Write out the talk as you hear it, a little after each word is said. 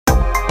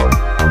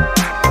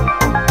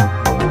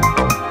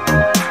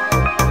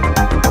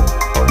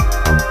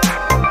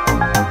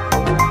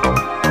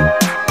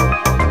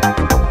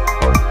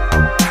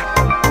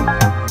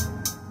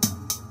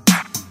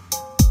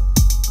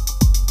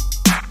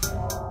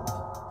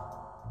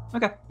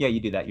Okay. Yeah, you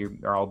do that.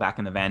 You're all back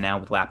in the van now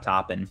with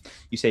laptop, and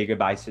you say your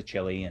goodbyes to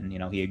Chili, and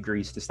he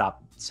agrees to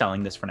stop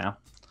selling this for now.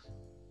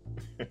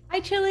 Hi,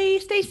 Chili.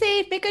 Stay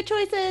safe. Make good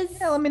choices.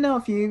 Yeah, let me know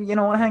if you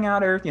want to hang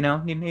out or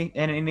need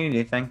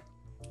anything.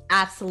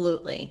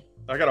 Absolutely.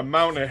 I got a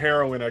mountain of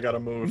heroin I gotta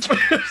move.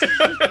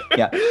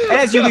 Yeah. And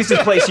as you leave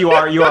this place, you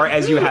are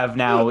as you have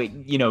now,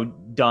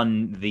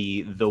 done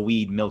the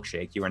weed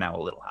milkshake. You are now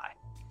a little high.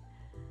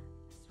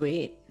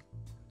 Sweet.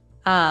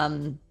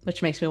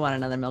 Which makes me want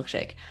another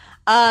milkshake.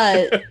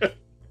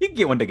 You can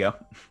get one to go.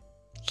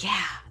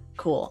 Yeah,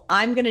 cool.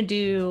 I'm not gonna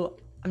do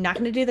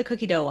the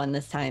cookie dough one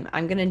this time.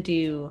 I'm gonna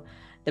do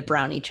the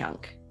brownie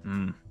chunk.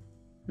 But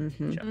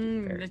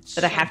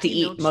I have to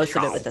eat most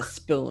of it with a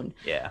spoon.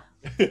 Yeah.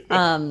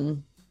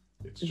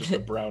 It's just a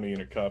brownie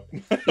in a cup.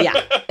 Yeah.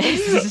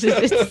 It's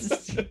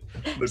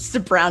just a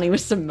brownie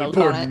with some milk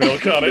on it.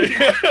 Milk on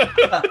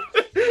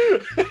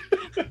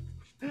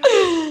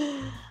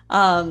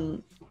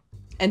it.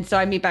 And so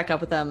I meet back up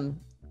with them.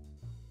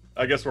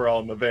 I guess we're all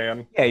in the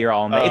van. Yeah, you're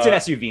all in the... It's an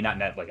SUV, not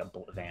like a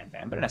van,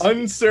 but an SUV.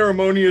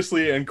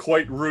 Unceremoniously and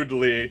quite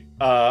rudely,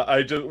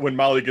 when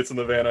Molly gets in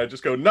the van, I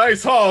just go,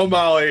 "Nice haul,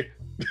 Molly!"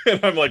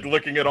 And I'm like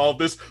looking at all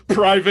this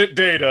private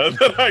data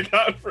that I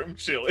got from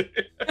Chili.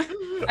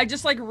 I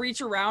just like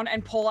reach around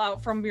and pull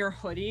out from your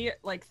hoodie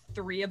like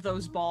 3 of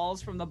those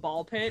balls from the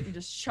ball pit and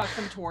just chuck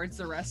them towards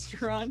the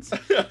restaurant.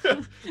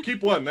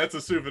 Keep one, that's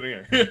a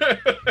souvenir.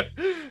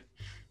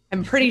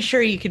 I'm pretty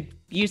sure you could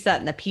use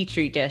that in a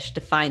petri dish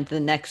to find the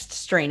next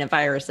strain of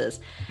viruses.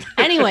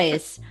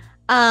 Anyways,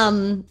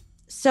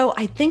 so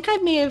I think I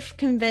may have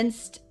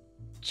convinced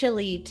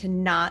Chili to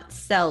not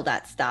sell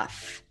that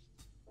stuff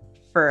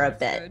for a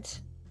bit. Good.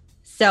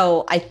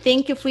 So I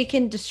think if we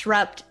can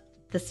disrupt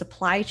the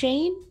supply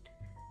chain,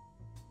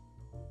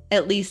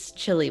 at least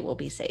Chili will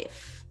be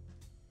safe.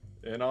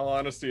 In all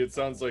honesty, it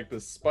sounds like the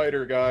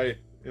spider guy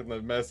in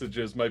the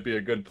messages might be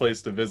a good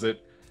place to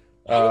visit.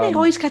 They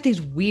always got these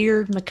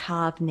weird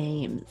macabre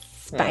names.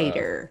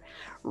 Spider,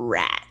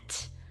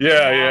 rat.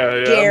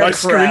 Yeah. Scarecrow. My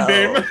screen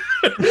name.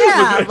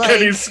 Yeah, like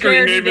Kenny's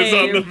screen name Dave. is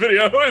on the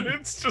video, and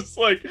it's just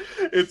like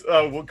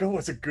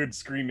what's a good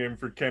screen name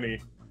for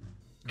Kenny?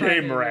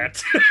 Game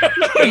Rat.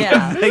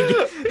 Yeah.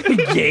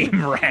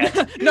 Game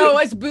Rat. No,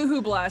 it's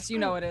Boohoo Blast. You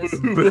know it is.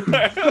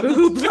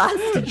 Boohoo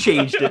Blast.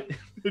 Changed it.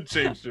 It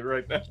changed it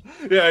right now.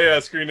 Yeah.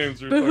 Screen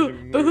names are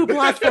fucking Boohoo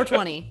Blast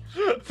 420.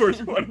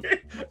 420.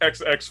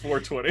 XX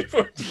 420.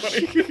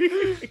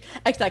 420.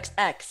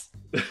 XXX.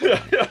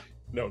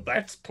 No,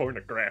 that's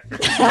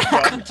pornographic. You've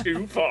gone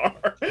too far.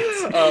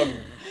 We're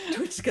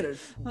just gonna.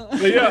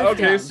 But yeah.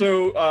 Okay.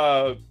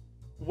 So,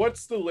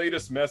 what's the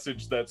latest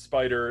message that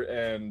Spider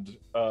and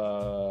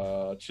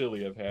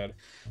Chili have had?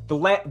 The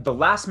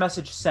last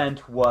message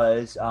sent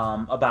was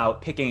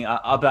about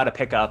a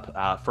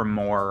pickup for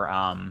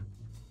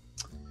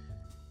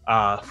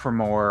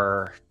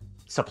more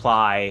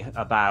supply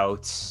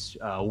about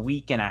a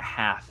week and a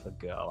half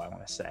ago. I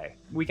want to say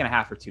a week and a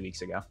half or 2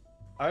 weeks ago.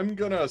 I'm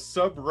gonna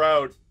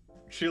sub-route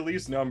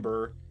Chili's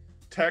number,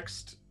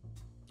 text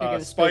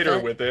gonna Spider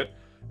spoof it? with it,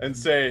 and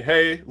say,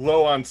 "Hey,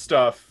 low on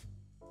stuff."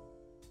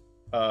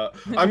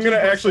 I'm gonna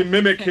actually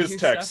mimic his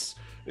text.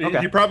 Okay.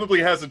 He probably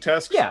has a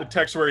text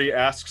where he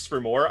asks for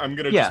more. I'm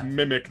gonna just Yeah.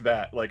 mimic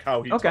that, like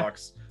how he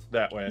talks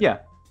that way. Yeah.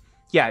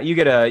 You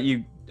get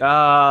a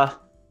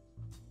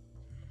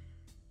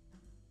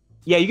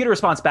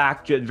response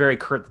back, very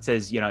curt, that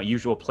says,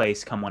 usual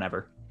place, come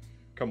whenever.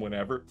 Come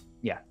whenever.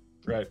 Yeah.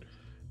 Right.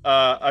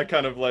 I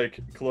kind of like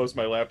close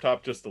my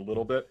laptop just a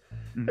little bit.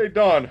 Hey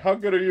Dawn, how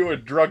good are you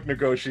at drug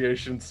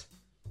negotiations?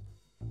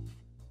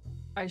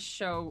 I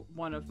show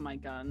one of my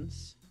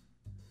guns.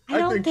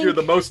 I think you're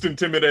the most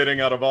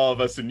intimidating out of all of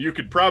us, and you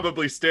could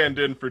probably stand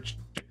in for. Do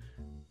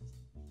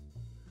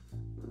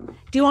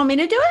you want me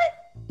to do it?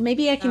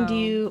 Maybe I can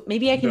do.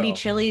 Maybe I can be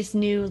Chili's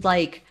new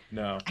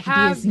No. I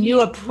can be his new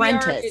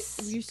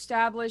apprentice. You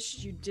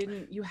established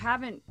you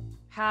haven't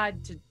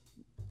had to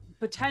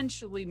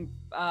potentially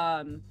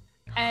end.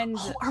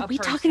 Are we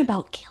talking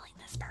about killing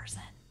this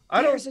person?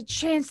 There's a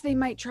chance they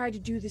might try to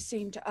do the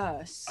same to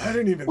us. I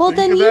didn't even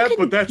think of that,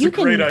 but that's a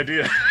great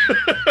idea.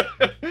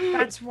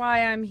 That's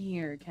why I'm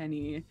here,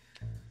 Kenny.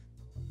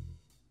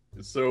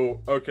 So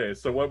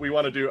what we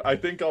want to do, I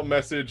think I'll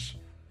message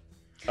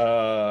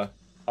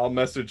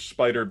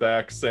Spider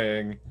back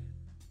saying,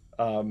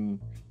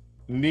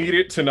 need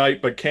it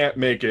tonight but can't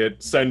make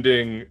it,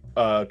 sending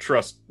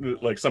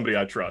somebody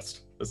I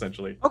trust,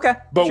 essentially. Okay.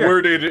 But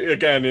worded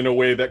again in a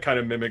way that kind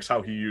of mimics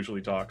how he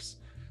usually talks.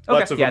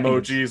 Lots of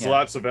emojis,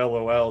 lots of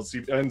LOLs.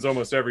 He ends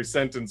almost every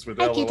sentence with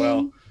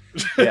LOL.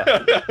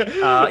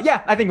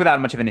 I think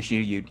without much of an issue,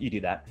 you do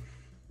that.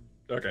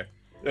 Okay.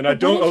 And I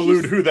don't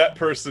allude who that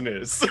person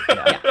is.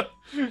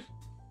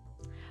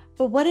 But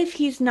what if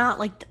he's not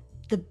like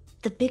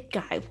the big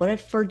guy? What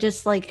if we're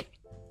just like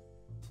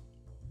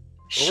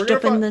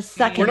stripping the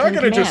second? We're not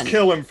going to just command?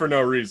 kill him for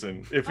no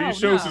reason. If he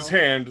shows his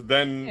hand,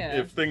 then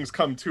if things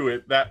come to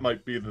it, that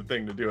might be the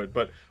thing to do it.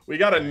 But we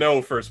got to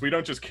know first. We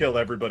don't just kill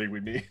everybody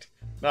we meet.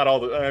 Not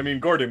all the. I mean,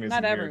 Gordon is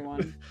not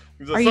everyone.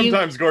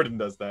 Sometimes Gordon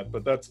does that,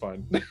 but that's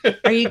fine.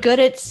 Are you good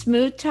at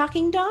smooth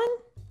talking, Dawn?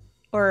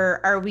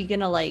 Or are we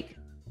gonna like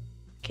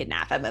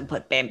kidnap him and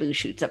put bamboo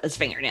shoots up his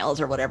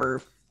fingernails or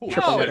whatever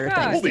triple murder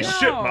things? Holy do?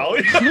 shit,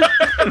 Molly!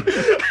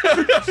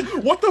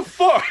 What the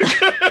fuck?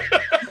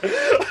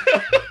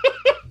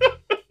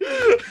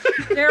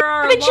 There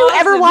are. Haven't you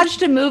ever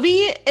watched a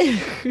movie?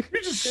 You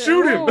just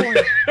shoot him.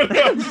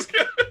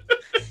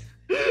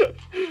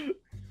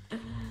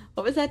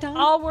 What was that, Dawn?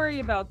 I'll worry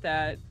about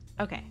that.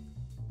 Okay.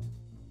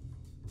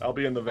 I'll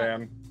be in the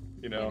van,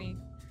 you know. Maybe.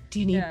 Do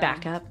you need Yeah.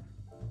 backup?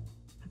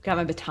 I've got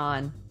my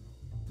baton.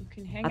 You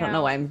can hang I don't out.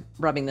 know why I'm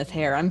rubbing this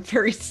hair. I'm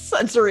very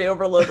sensory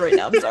overload right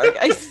now. I'm sorry,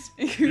 guys.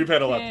 You've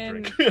had a lot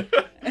to drink.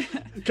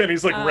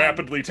 Kenny's like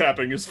rapidly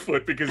tapping his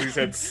foot because he's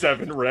had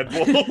 7 Red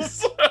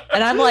Bulls.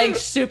 And I'm like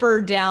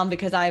super down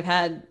because I've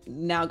had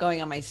now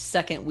going on my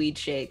second weed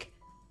shake.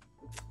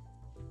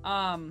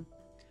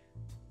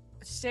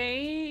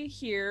 Stay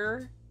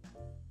here.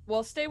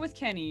 Well, stay with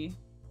Kenny.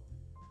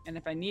 And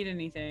if I need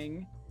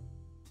anything,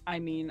 I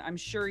mean, I'm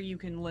sure you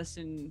can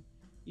listen.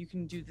 You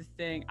can do the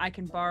thing. I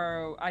can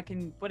borrow. I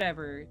can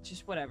whatever.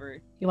 Just whatever.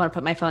 You want to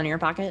put my phone in your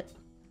pocket?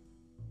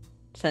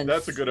 Since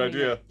That's a good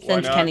idea. Why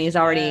since not? Kenny's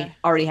already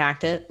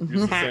hacked it.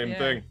 Use the same Yeah.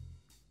 thing.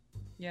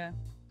 Yeah.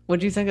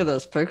 What'd you think of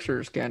those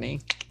pictures, Kenny?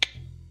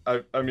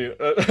 I mean,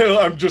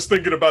 I'm just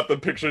thinking about the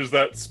pictures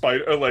that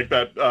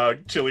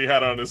Chili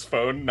had on his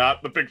phone,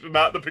 not the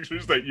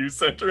pictures that you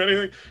sent or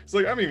anything. It's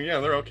like, I mean, yeah,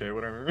 they're okay,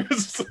 whatever.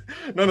 It's just,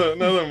 none of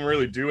them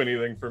really do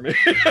anything for me.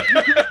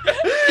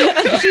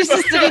 She's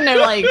just sitting there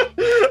like,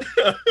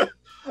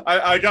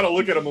 I gotta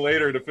look at them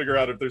later to figure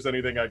out if there's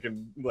anything I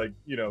can, like,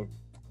 you know,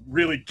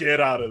 really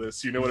get out of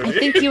this. You know what I I mean?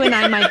 think you and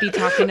I might be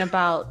talking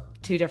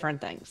about two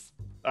different things.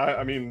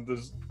 I mean,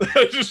 there's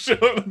just show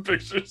the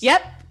pictures.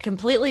 Yep,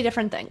 completely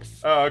different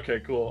things. Oh, okay,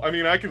 cool. I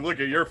mean, I can look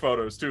at your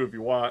photos too if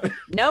you want.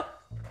 Nope,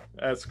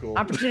 That's cool.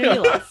 opportunity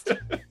lost.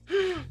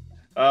 And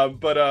I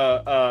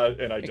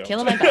You're don't.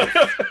 killing my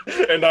balance.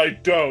 And I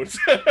don't.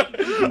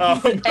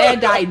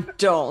 And I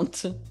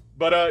don't.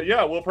 But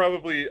yeah, we'll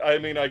probably. I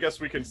mean, I guess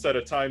we can set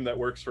a time that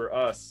works for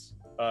us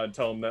and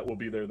tell them that we'll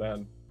be there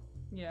then.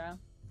 Yeah.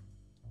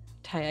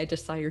 Ty, I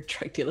just saw your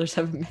drug dealers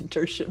have a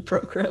mentorship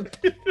program.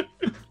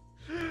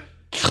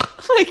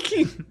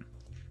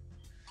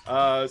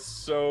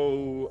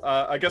 So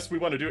I guess we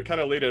want to do it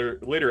kind of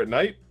later at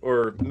night,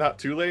 or not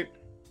too late.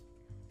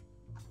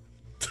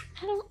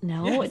 I don't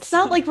know. Yes. It's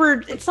not like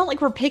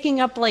we're picking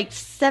up like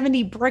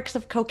 70 bricks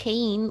of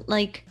cocaine.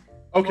 Like,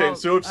 Okay, Well,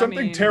 so if I something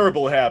mean-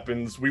 terrible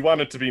happens, we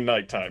want it to be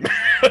nighttime.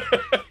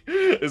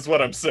 Is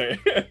what I'm saying.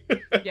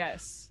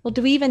 Yes. well,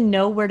 do we even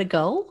know where to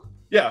go?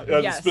 Yeah,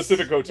 Yes. a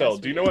specific hotel. Yes,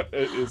 Do you we know do. what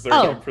is there a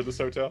Oh. name for this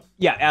hotel?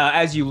 Yeah,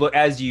 as you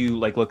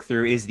look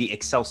through is the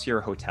Excelsior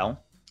Hotel.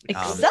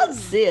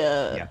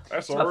 Excelsior. Yeah. That's a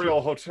It's about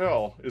real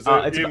hotel. Is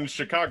Uh, it it's in about-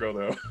 Chicago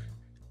though?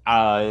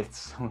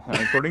 It's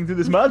according to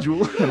this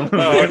module.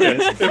 Oh, okay.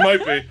 It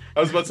might be. I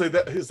was about to say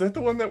that. Is that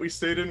the one that we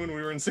stayed in when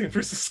we were in San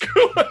Francisco?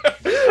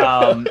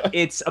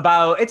 It's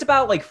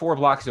about like 4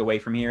 blocks away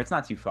from here. It's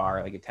not too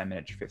far, like a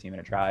 10-minute,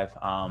 15-minute drive.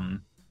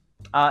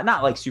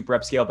 Not like super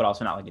upscale, but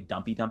also not like a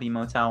dumpy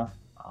motel.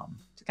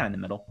 It's kind of in the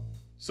middle.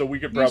 So we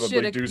could You probably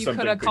should have. do You something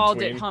could have called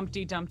between. it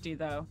Humpty Dumpty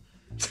though.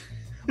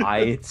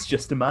 It's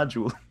just a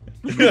module.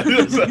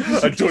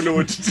 I don't know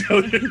what to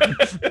tell you.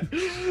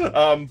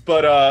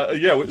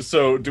 Yeah.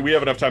 So do we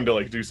have enough time to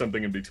like do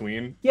something in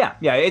between? Yeah.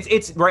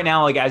 It's right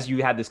now, like as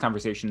you had this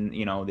conversation,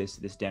 you know, this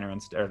dinner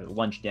or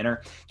lunch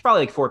dinner. It's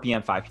probably like 4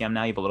 p.m., 5 p.m.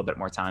 now. You have a little bit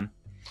more time,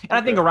 and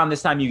I think Okay. around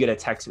this time you get a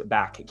text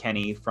back,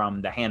 Kenny,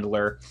 from the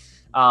handler,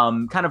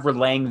 kind of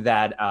relaying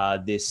that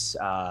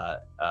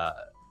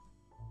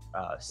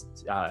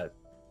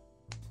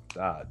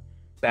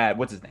bad.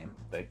 What's his name?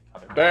 The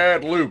other guy.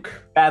 Bad Luke.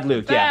 Bad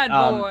Luke. Bad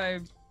yeah. boy.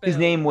 His Bill.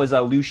 name was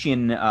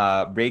Lucian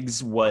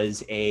Riggs.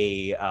 Was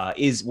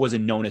a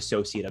known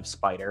associate of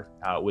Spider.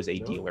 Was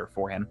a Oh. dealer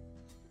for him.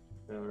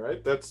 All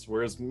right.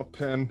 Where's my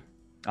pen?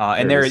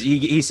 And There there it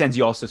is. he sends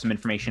you also some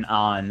information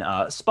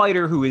on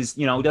Spider, who is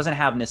doesn't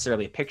have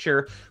necessarily a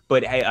picture,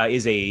 but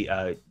is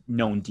a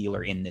known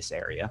dealer in this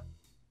area.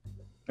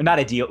 Not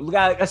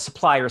a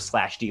supplier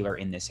 / dealer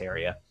in this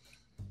area.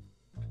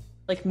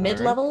 Like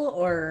mid-level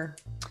or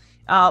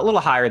A little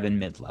higher than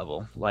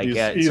mid-level. Like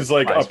He's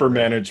like supplies upper for-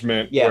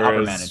 management. Yeah, upper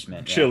whereas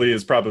management, yeah. Chili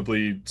is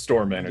probably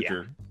store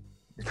manager.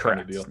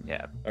 Correct. Deal.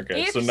 Yeah.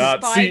 Okay, If so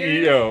not Spider-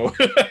 CEO.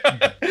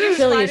 If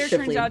Chili is Spider turns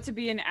Shipley. out to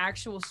be an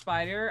actual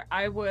spider,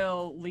 I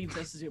will leave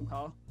this Zoom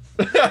call.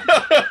 You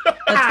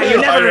I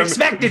never am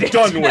expected it.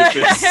 Done with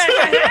this.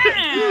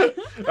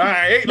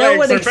 Eight no legs one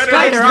are better expects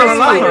Spider than all the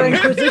along. Spider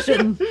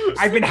Inquisition.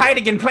 I've been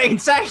hiding in plain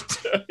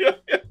sight.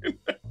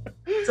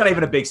 It's not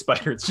even a big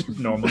spider; it's just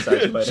a normal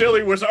size spider.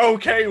 Chili was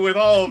okay with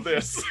all of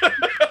this.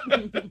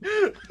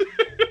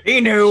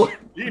 He knew.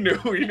 He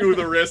knew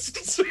the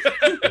risks.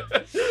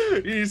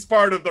 He's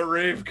part of the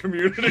rave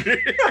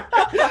community.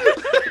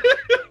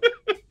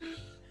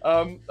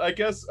 I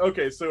guess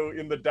okay. So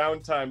in the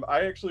downtime,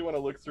 I actually want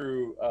to look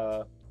through.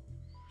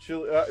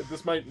 Chili.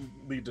 This might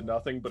lead to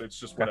nothing, but it's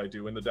just what I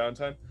do in the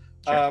downtime.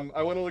 Sure.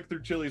 I want to look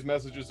through Chili's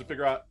messages to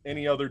figure out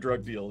any other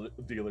drug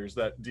dealers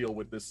that deal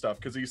with this stuff,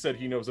 because he said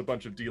he knows a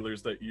bunch of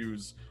dealers that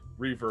use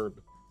reverb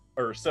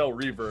or sell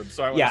reverb.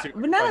 So I want to see.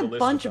 But not a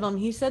bunch of them.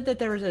 He said that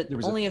there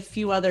was only a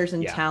few others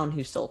in town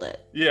who sold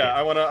it. Yeah,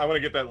 I want to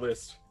get that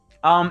list.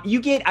 You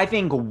get, I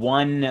think,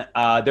 one.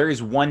 There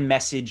is one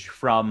message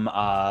from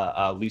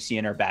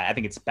Lucien or Bad. I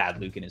think it's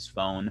Bad Luke in his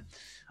phone.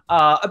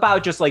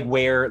 About just like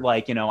where,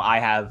 like, I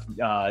have,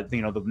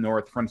 the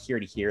north from here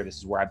to here. This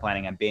is where I'm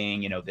planning on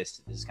being.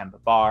 This is kind of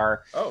a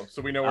bar. Oh,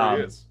 so we know where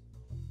he is.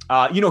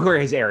 Where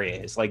his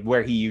area is, like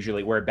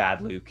where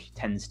Bad Luke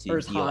tends to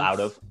deal out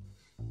of.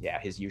 Yeah,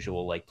 his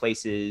usual like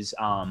places.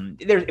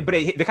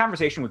 The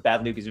conversation with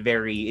Bad Luke is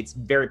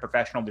very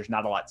professional. There's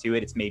not a lot to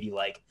it. It's maybe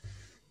like,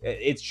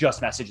 it's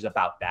just messages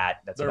about that.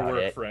 That's They're about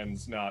work it.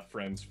 friends, not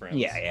friends.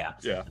 Yeah.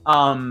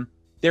 Yeah.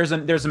 There's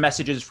a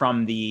messages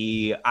from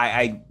the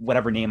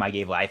whatever name I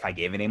gave, if I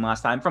gave a name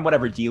last time, from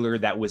whatever dealer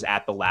that was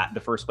at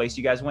the first place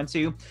you guys went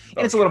to,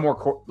 and it's a little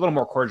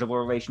more cordial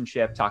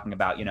relationship, talking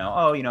about these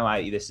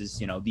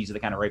are the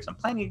kind of raves I'm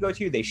planning to go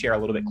to. They share a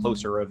little bit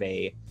closer of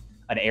an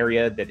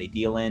area that they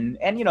deal in,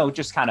 and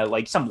just kind of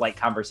like some light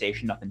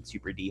conversation, nothing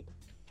super deep.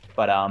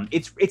 But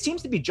it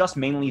seems to be just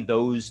mainly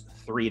those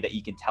three that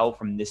you can tell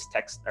from this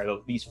text,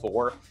 or these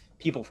four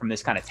people from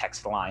this kind of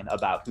text line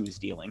about who's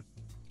dealing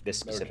this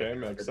specific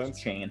makes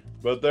sense. chain.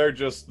 But they're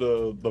just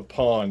the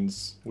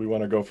pawns. We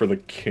want to go for the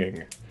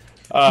king.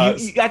 I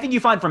think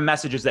you find from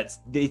messages that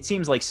it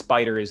seems like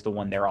Spider is the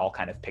one they're all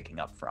kind of picking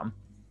up from.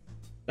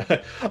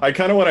 I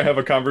kind of want to have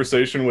a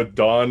conversation with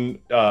Dawn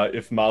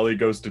if Molly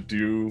goes to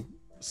do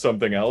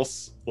something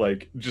else,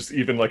 like just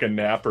even like a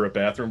nap or a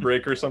bathroom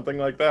break or something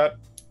like that.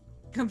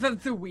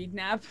 The weed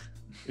nap.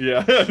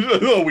 Yeah,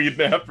 a weed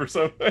nap or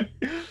something.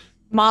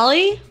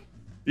 Molly?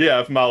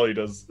 Yeah, if Molly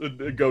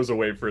it goes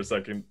away for a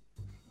second.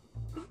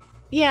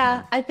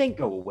 Yeah, I think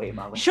Go away,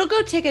 Molly. she'll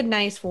go take a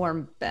nice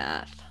warm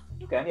bath.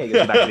 Okay, yeah, you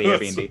go back to the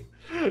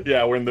Airbnb.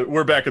 Yeah,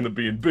 we're back in the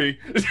B&B.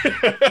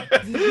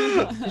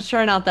 She's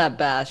trying out that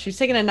bath. She's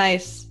taking a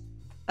nice.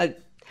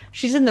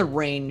 She's in the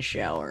rain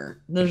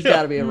shower. There's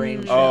got to be a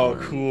rain shower. Oh,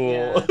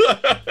 cool.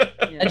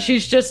 Yeah. And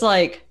she's just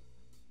like.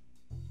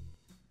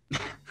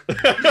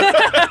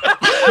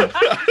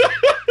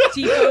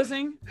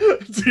 T-posing.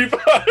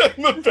 T-posing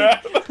in the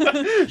bath.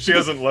 She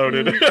hasn't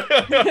loaded.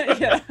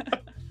 Yeah.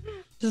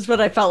 This is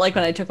what I felt like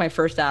when I took my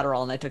first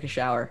Adderall and I took a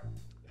shower.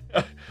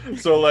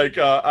 So like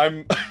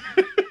I'm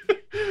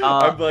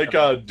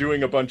like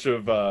doing a bunch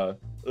of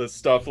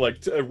stuff, like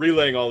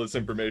relaying all this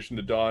information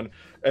to Dawn,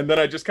 and then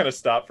I just kind of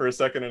stop for a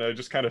second and I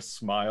just kind of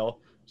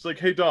smile. It's like,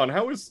 hey Dawn,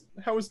 how was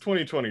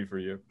 2020 for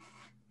you?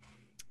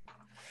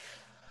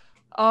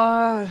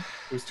 It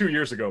was 2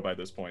 years ago by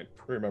this point,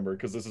 remember,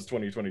 because this is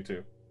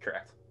 2022.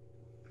 Correct.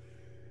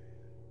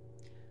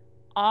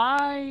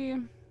 I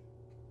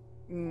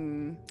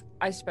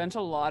spent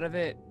a lot of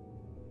it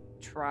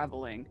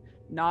traveling,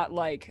 not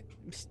like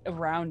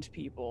around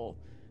people.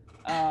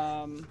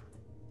 Fuck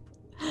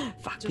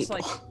Just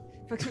people.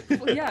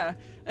 like, yeah,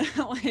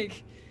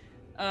 like,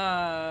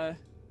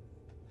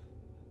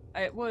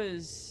 it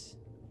was,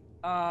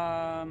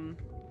 I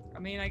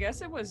mean, I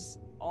guess it was,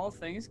 all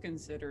things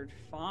considered,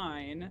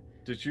 fine.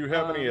 Did you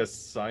have any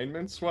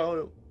assignments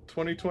while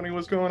 2020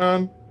 was going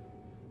on?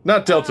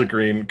 Not Delta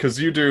Green, because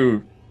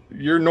your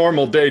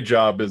normal day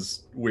job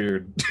is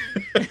weird.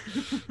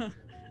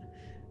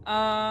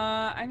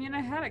 I mean,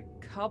 I had a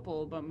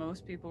couple, but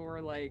most people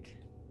were like,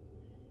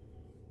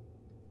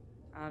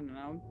 I don't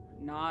know,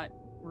 not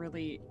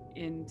really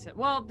into.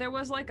 Well, there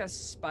was like a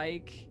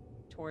spike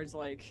towards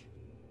like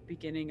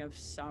beginning of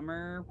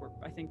summer where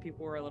I think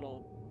people were a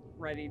little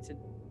ready to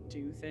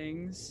do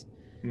things.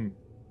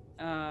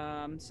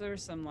 So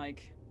there's some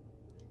like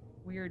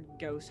weird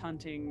ghost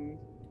hunting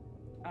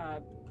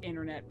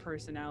internet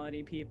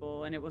personality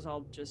people, and it was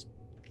all just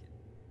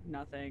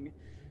nothing.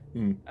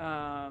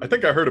 I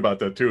think I heard about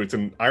that too. It's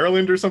in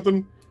Ireland or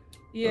something.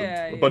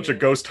 Yeah, a bunch of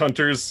ghost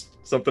hunters,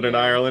 something in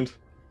Ireland.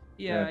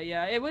 Yeah.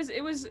 It was.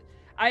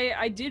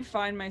 I did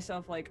find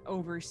myself like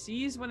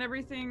overseas when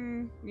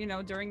everything,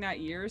 during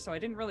that year. So I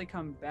didn't really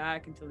come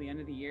back until the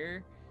end of the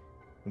year.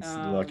 That's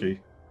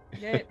lucky.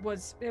 Yeah, it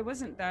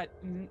wasn't that.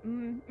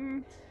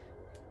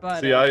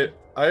 But see, I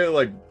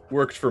like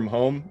worked from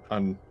home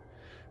on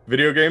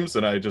video games,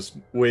 and I just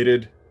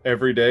waited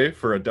every day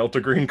for a Delta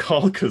Green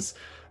call because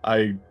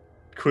I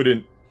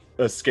couldn't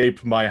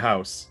escape my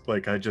house.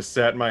 Like I just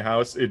sat in my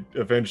house. It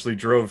eventually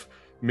drove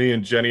me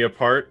and Jenny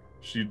apart.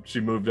 She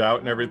moved out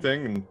and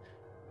everything, and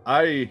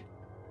I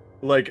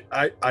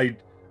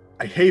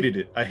hated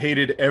it. I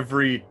hated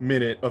every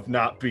minute of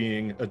not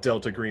being a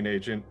Delta Green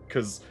agent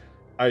because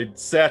I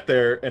sat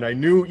there and I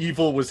knew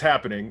evil was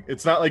happening.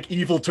 It's not like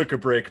evil took a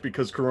break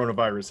because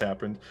coronavirus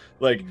happened.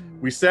 Like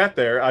we sat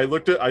there, I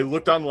looked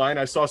online,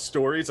 I saw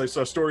stories,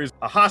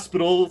 a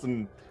hospital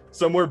and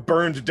somewhere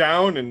burned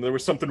down, and there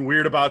was something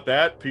weird about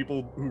that.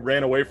 People who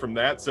ran away from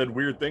that said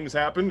weird things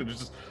happened. It was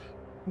just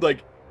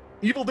like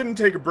evil didn't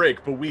take a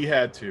break, but we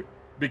had to,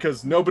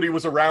 because nobody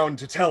was around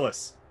to tell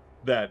us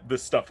that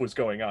this stuff was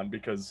going on,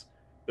 because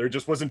there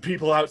just wasn't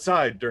people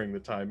outside during the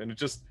time, and it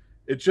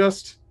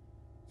just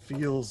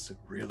feels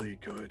really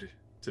good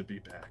to be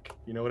back.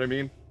 You know what I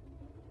mean?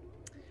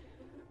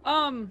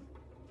 Dawn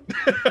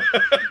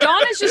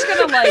is just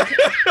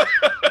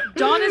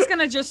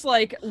gonna just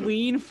like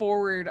lean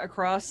forward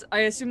across. I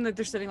assume that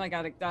they're sitting like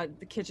at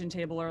the kitchen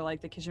table or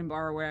like the kitchen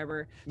bar or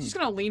wherever. She's just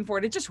gonna lean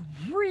forward and just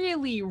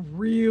really,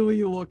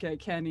 really look at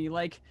Kenny,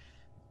 like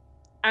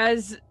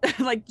as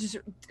like just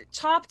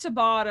top to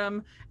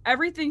bottom,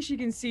 everything she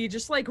can see,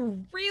 just like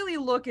really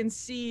look and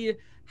see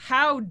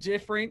how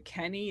different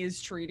Kenny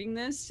is treating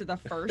this to the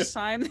first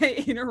time they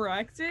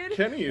interacted.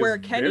 Kenny is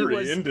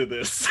very into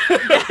this.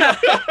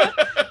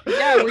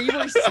 Yeah, where you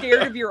were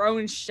scared of your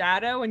own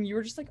shadow and you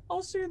were just like,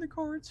 I'll stay in the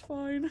car, it's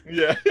fine.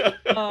 Yeah.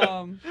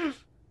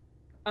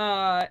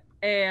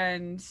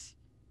 And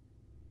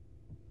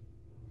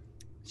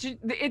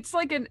it's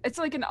like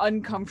an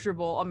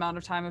uncomfortable amount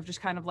of time of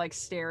just kind of like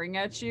staring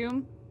at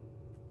you.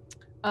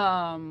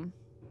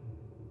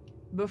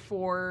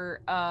 Before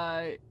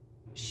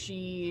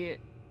she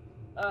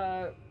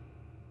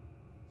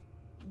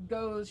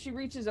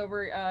reaches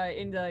over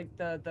into like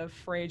the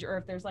fridge, or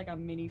if there's like a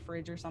mini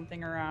fridge or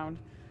something around,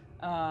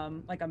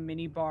 like a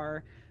mini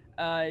bar,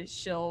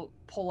 she'll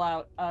pull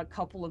out a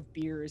couple of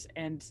beers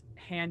and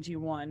hand you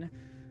one,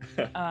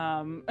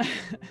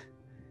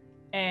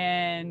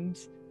 and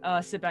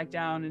sit back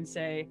down and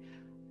say,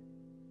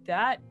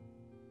 that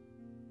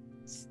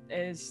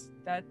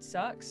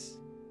sucks.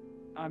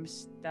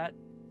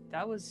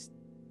 That was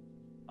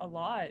a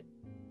lot.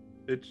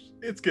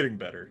 It's getting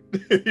better.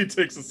 He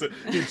takes a sip,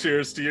 he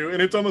cheers to you,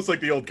 and it's almost like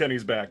the old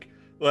Kenny's back.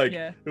 Like,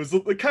 yeah. It was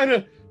kind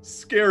of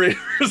scary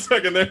for a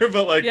second there,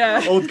 but like,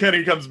 yeah. Old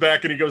Kenny comes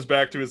back and he goes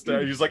back to his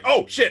dad. He's like,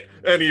 oh shit,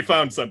 and he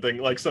found something,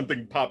 like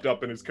something popped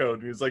up in his code,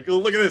 and he's like, oh,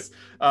 look at this,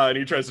 and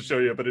he tries to show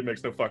you, but it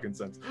makes no fucking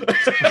sense.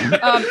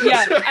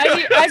 Yeah,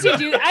 as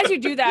you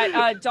do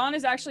that, Dawn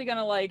is actually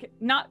gonna like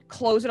not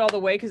close it all the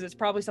way because it's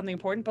probably something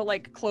important, but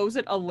like close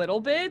it a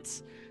little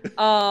bit,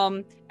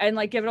 and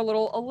like give it a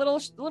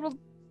little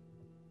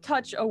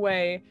touch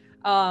away,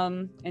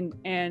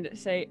 and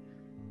say,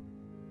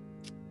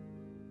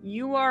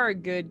 you are a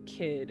good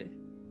kid,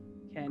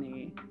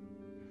 Kenny.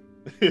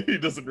 He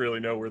doesn't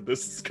really know where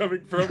this is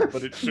coming from,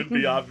 but it should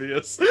be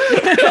obvious.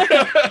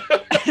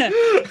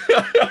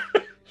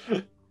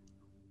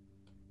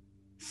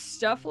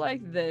 Stuff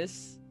like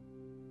this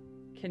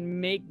can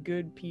make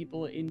good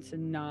people into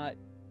not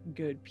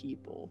good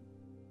people.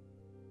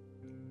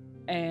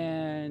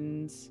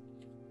 And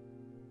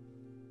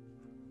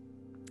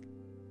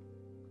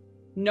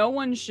no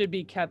one should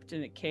be kept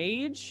in a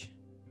cage.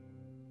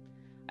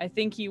 I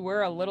think you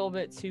were a little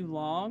bit too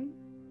long.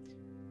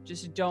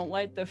 Just don't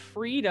let the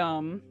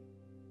freedom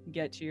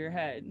get to your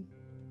head.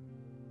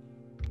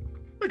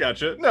 I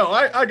gotcha. No,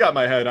 I got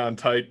my head on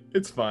tight.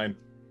 It's fine.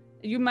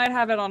 You might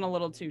have it on a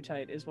little too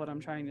tight, is what I'm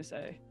trying to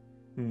say.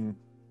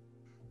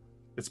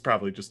 It's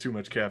probably just too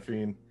much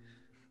caffeine.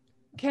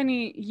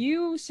 Kenny,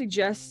 you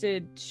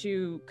suggested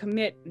to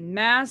commit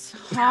mass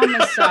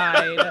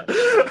homicide.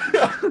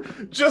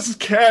 Just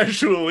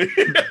casually.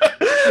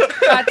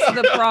 That's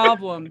the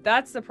problem.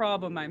 That's the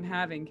problem I'm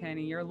having,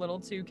 Kenny. You're a little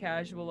too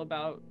casual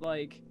about,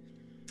 like...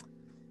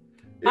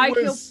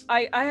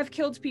 I have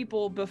killed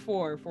people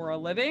before for a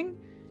living.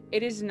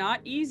 It is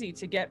not easy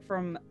to get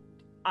from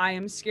I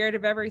am scared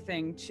of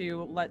everything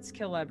to let's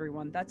kill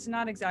everyone. That's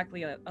not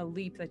exactly a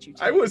leap that you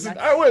take. I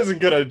wasn't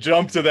gonna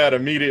jump to that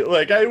immediately.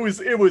 Like it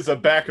was a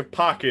back of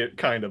pocket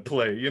kind of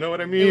play. You know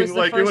what I mean? It was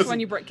the first one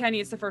you brought, Kenny.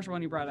 It's the first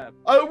one you brought up.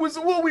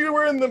 We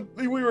were in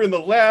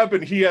the lab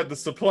and he had the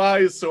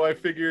supplies, so I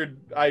figured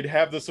I'd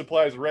have the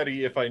supplies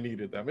ready if I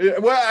needed them.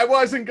 I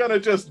wasn't gonna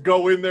just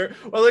go in there.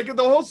 Well, like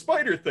the whole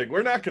spider thing.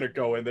 We're not gonna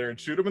go in there and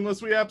shoot him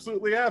unless we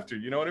absolutely have to.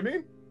 You know what I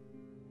mean?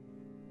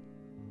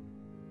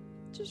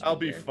 I'll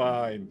be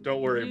fine.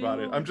 Don't worry about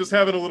it. I'm just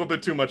having a little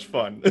bit too much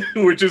fun,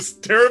 which is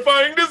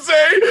terrifying to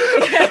say.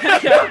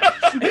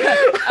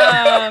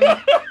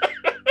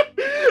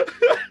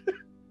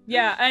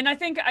 Yeah, and I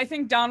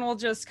think Don will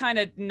just kind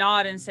of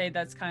nod and say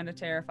that's kind of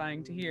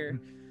terrifying to hear.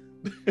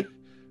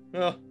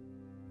 Well,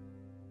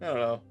 I don't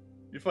know.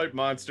 You fight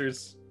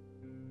monsters.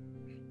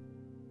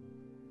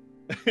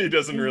 He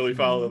doesn't really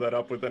follow that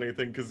up with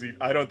anything because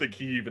I don't think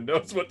he even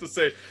knows what to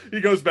say.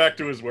 He goes back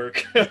to his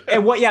work.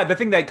 And the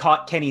thing that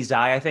caught Kenny's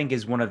eye, I think,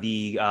 is one of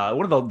the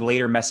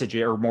later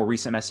messages or more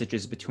recent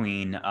messages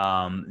between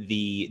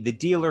the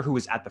dealer who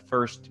was at the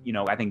first,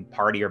 I think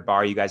party or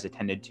bar you guys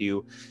attended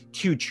to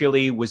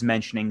Chili was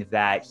mentioning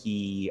that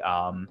he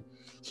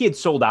had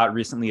sold out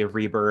recently of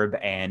Reverb,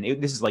 and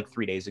this is like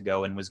 3 days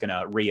ago, and was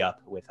gonna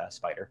re-up with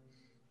Spider.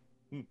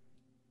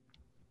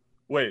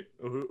 Wait,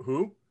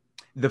 who?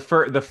 The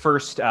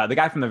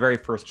guy from the very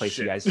first place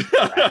you guys. He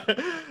kind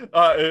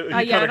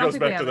of goes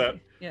back to that.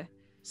 Yeah.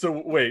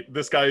 So wait,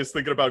 this guy is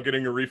thinking about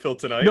getting a refill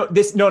tonight? No.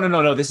 This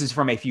is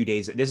from a few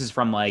days. This is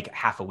from like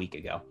half a week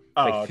ago.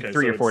 Oh, like okay.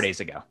 3 or 4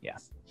 days ago. Yeah.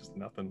 Just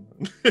nothing.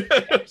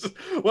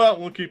 Well,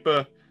 we'll keep.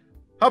 How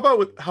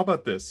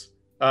about this?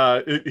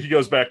 He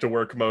goes back to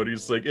work mode.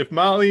 He's like, if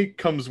Molly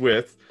comes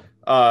with,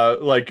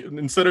 like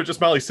instead of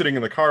just Molly sitting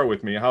in the car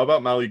with me, how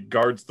about Molly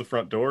guards the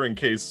front door in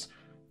case,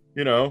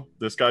 you know,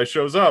 this guy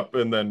shows up,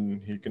 and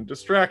then he can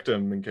distract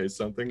him in case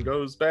something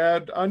goes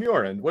bad on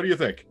your end. What do you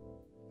think?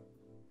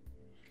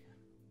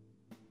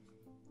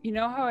 You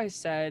know how I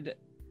said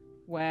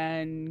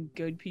when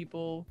good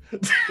people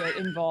get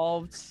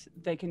involved,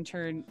 they can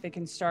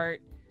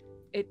start,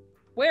 it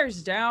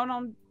wears down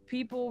on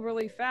people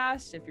really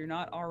fast if you're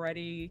not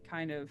already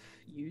kind of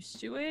used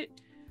to it.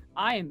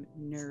 I am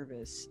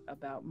nervous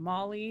about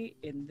Molly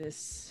in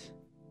this.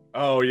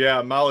 Oh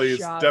yeah, Molly is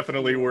Job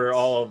definitely fields. where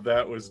all of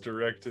that was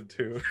directed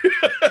to.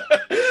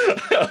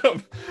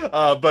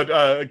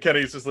 But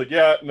Kenny's just like,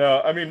 yeah, no,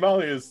 I mean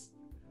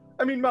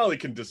Molly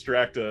can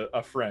distract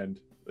a friend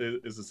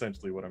is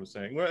essentially what I'm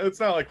saying. Well, it's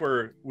not like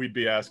we'd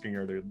be asking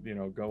her to, you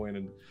know, go in,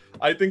 and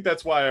I think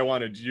that's why I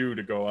wanted you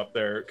to go up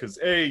there, because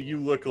A, you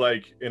look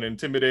like an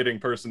intimidating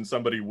person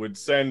somebody would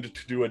send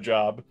to do a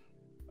job,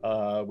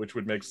 which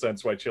would make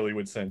sense why Chili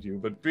would send you,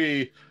 but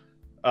B,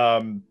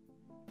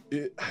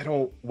 I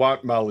don't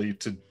want Molly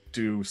to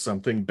do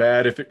something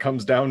bad if it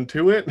comes down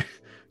to it,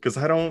 because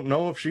I don't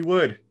know if she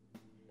would.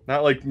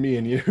 Not like me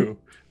and you.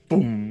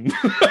 Boom.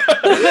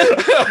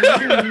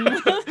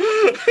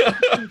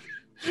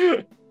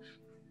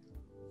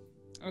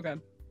 Okay,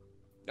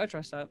 I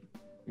trust that.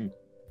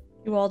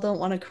 You all don't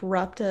want to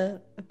corrupt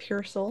a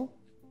pure soul?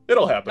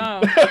 It'll happen.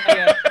 Oh,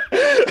 yeah.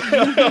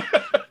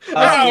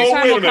 Your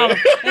time will come.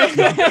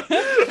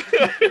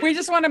 We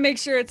just want to make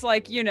sure it's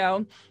like, you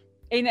know,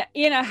 in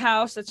a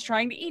house that's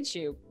trying to eat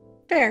you.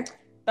 Fair.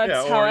 That's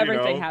Yeah, how or, you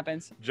happens. know,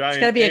 happens. Giant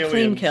It's gotta be a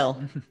clean aliens.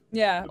 kill.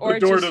 Yeah, or The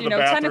it's door just, to you the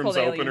know, tentacled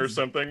bathroom's open or aliens.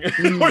 something.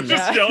 We're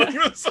just Yeah. yelling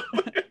at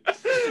something.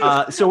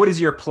 So what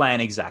is your plan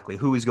exactly?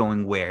 Who is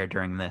going where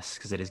during this?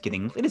 Because it is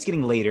getting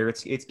later.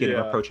 It's getting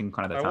Yeah. approaching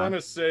kind of the I time. want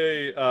to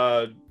say,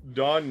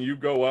 Dawn, you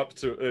go up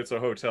to, it's a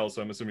hotel,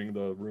 so I'm assuming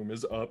the room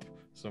is up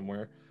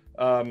somewhere.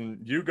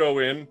 You go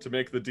in to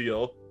make the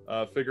deal.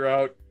 Figure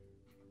out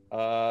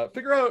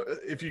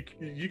if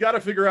you got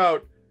to figure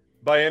out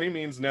by any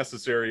means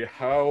necessary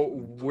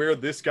where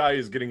this guy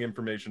is getting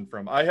information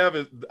from.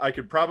 I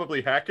could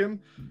probably hack him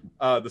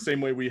the same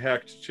way we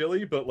hacked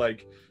Chili, but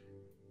like,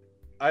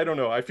 I don't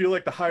know. I feel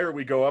like the higher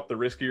we go up, the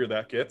riskier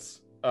that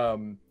gets.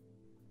 And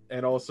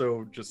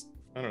also just,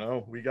 I don't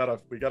know, we gotta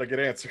get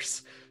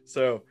answers.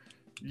 So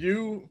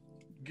you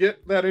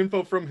get that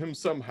info from him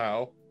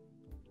somehow.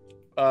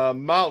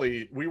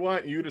 Molly, we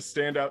want you to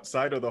stand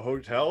outside of the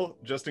hotel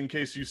just in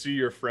case you see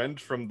your friend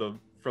from the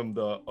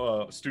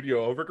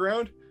studio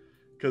overground,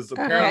 because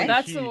apparently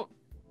That's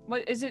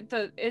what is it?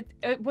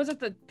 Was it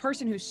the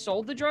person who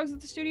sold the drugs at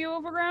the studio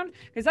overground?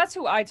 Because that's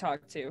who I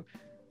talked to.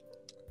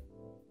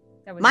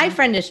 That was My him.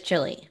 friend is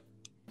Chili,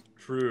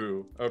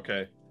 True.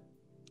 Okay.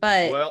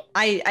 but Well,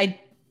 I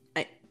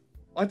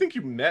think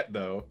you met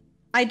though.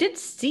 I did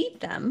see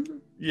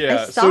them.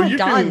 Yeah. I saw so you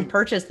Dawn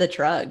purchase the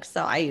drugs,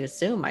 so I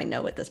assume I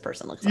know what this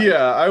person looks like.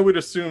 Yeah, I would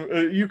assume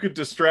you could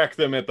distract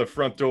them at the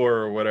front door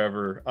or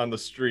whatever on the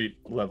street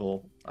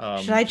level.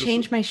 Should I just-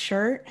 change my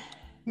shirt?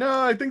 No,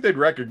 I think they'd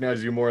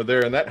recognize you more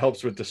there, and that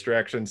helps with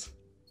distractions.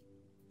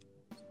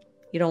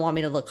 You don't want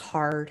me to look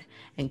hard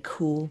and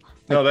cool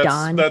like No,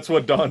 Dawn? that's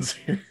what Dawn's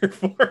here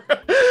for.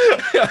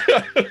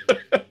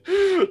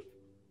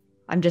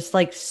 I'm just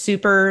like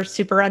super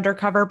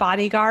undercover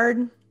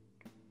bodyguard.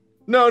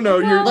 No,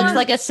 you're Looks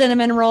like a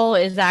cinnamon roll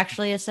is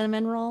actually a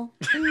cinnamon roll.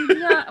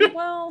 Yeah,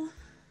 well,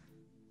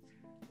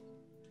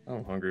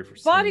 I'm hungry for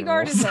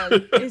bodyguard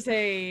cinnamon rolls. is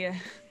a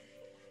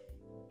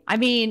I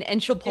mean,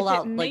 and she'll pull If it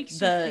out like makes you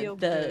feel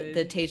the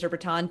good. taser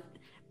baton.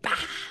 Bah!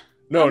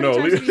 No, How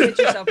many times have you hit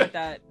no. yourself with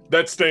that?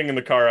 That's staying in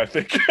the car, I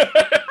think. Come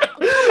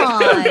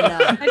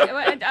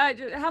on.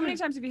 How many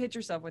times have you hit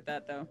yourself with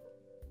that though?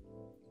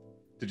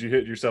 Did you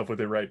hit yourself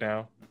with it right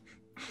now?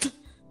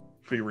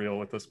 Be real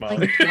with us,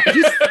 Molly.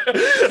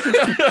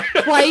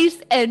 Twice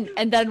and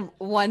then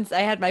once I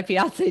had my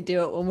fiance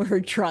do it when we were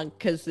drunk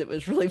because it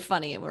was really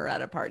funny and we were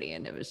at a party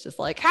and it was just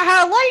like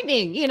haha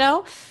lightning, you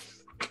know.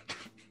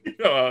 You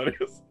know how it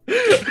is.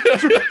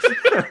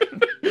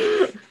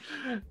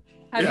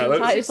 Have Yeah, you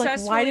that's- It's like, why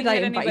successfully did I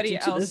hit invite anybody you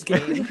to else? this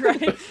game?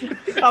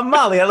 Right?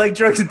 Molly, I like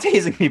drugs and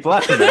tasing people.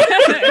 After that.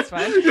 It's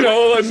fine. You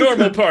know, a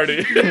normal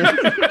party. You know,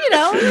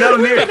 No,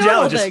 Mira,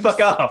 normal just things. fuck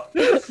off.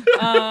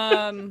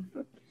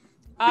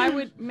 I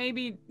would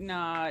maybe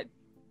not.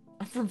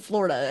 I'm from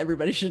Florida.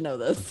 Everybody should know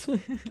this.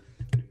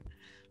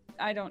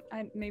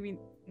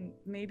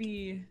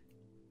 Maybe.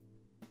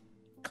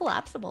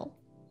 Collapsible.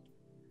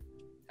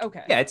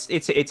 Okay. Yeah, it's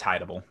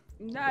hideable.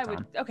 No, I would.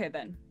 time. Okay,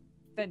 then.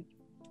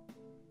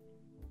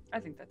 I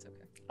think that's okay.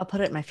 I'll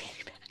put it in my fanny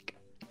bag.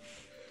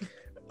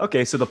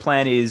 Okay, so the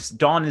plan is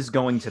Dawn is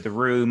going to the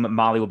room,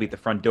 Molly will be at the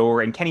front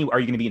door, and Kenny, are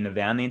you going to be in the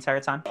van the entire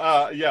time?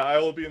 Yeah, I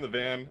will be in the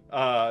van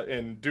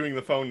and doing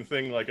the phone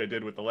thing like I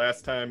did with the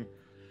last time,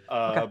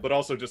 Okay. but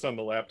also just on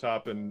the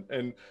laptop.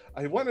 And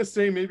I want to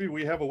say maybe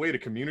we have a way to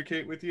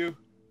communicate with you,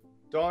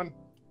 Dawn.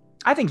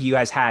 I think you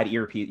guys had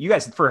earpiece. You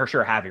guys for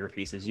sure have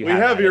earpieces. We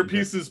have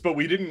earpieces, but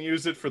we didn't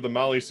use it for the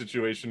Molly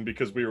situation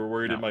because we were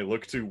worried it might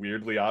look too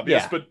weirdly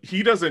obvious. Yeah. But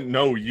he doesn't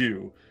know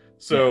you,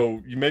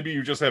 so maybe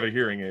you just have a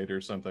hearing aid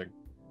or something.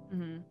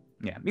 Mm-hmm.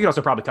 Yeah, you can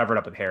also probably cover it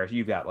up with hair.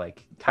 You've got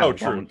like kind of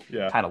true.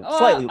 Yeah, kind of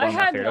slightly long I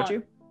enough hair, don't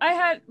you? I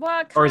had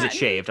Or is it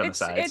shaved on the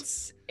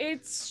sides?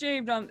 It's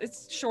shaved on.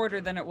 It's shorter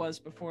than it was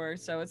before,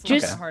 so it's a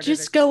Just little harder.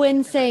 just go in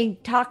and say,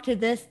 talk to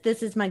this.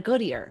 This is my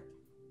good ear.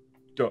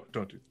 Don't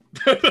do.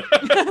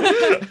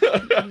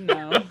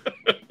 No.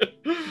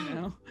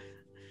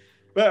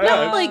 But,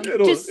 No, like,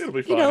 it'll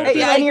be fine. know,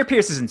 Yeah, like- and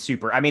earpiece isn't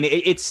super. I mean,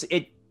 it's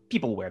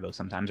people wear those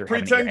sometimes. Or have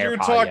it in Pretend your you're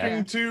AirPod,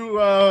 talking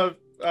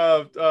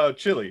to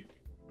Chili.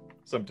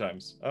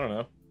 Sometimes I don't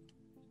know.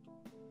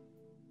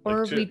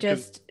 Or Like, we 'cause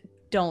just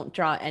don't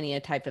draw any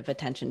type of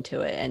attention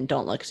to it and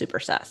don't look super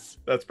sus.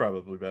 that's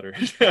probably better.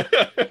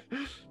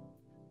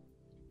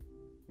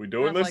 We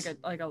doing Have this?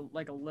 like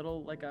a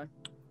little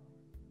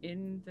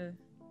in the.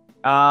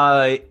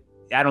 I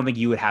don't think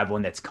you would have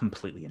one that's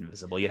completely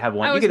invisible. You'd have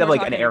one. I You was could have more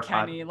like an talking to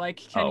AirPod. Kenny. Like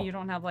Kenny, Oh. you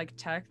don't have like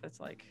tech that's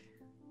like.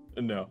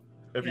 No.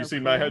 Have you No,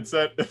 seen my cool.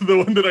 headset? The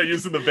one that I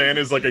use in the van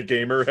is like a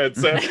gamer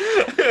headset.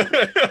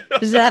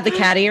 Does it have the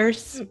cat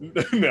ears?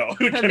 No,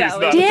 Kenny's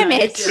not. Damn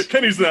it.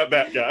 Kenny's not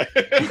that guy.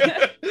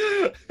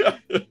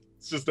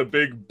 It's just a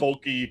big,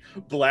 bulky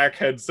black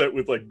headset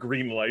with like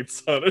green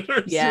lights on it. Or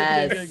something.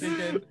 Yes.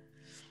 Good.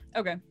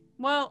 Okay.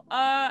 Well,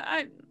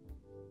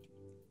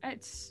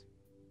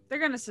 they're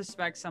gonna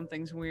suspect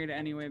something's weird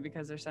anyway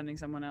because they're sending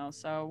someone else.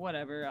 So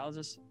whatever. I'll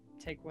just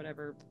take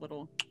whatever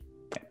little.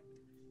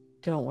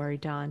 Don't worry,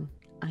 Don.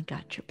 I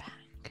got your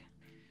back.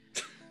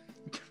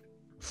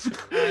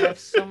 I have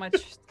so much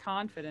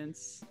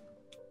confidence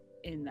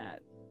in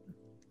that.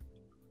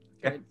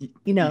 Yeah,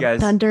 You know, guys-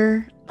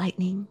 thunder,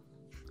 lightning.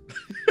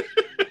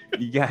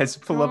 You guys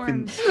pull up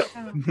and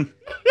Storm.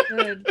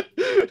 Good.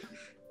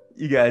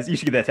 you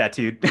should get that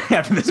tattooed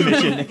after this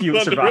mission if you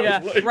Thunder survive. Yeah,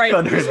 Like, right.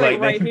 thunder's Like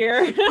right lightning.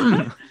 here.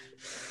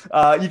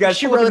 You guys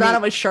She pull up wrote and on meet-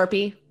 it with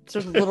Sharpie. It's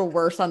just a little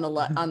worse on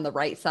the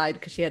right side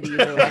because she had to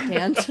use her left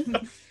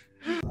hand.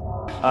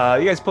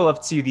 You guys pull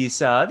up to this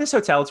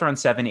hotel. It's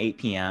around 8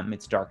 p.m.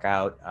 It's dark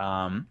out.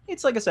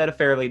 It's like I said,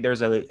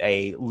 there's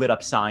a lit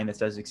up sign that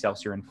says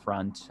Excelsior in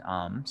front.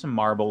 Some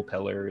marble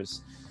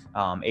pillars,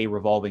 a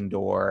revolving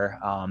door.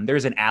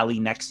 There's an alley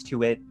next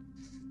to it.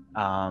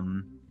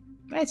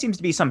 It seems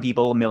to be some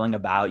people milling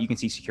about. You can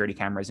see security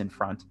cameras in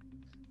front.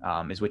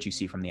 Is what you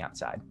see from the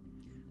outside.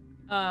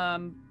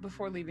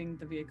 Before leaving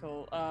the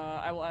vehicle,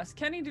 I will ask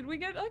Kenny, did we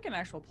get like an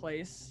actual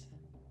place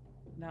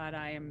that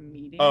I am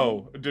meeting?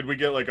 Oh, did we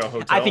get like a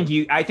hotel?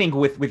 I think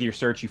with your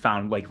search you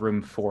found like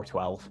room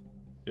 412.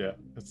 Yeah,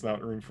 it's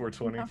not room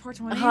 420. Not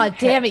 420. Oh,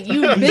 damn it.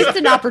 You missed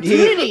an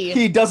opportunity.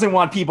 He doesn't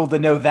want people to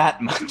know that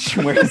much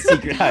where his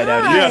secret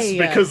hideout is.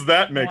 Yes, because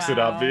that makes it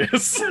Wow.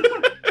 obvious.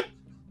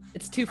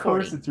 It's Of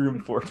course, 240. it's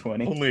room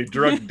 420. Only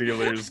drug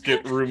dealers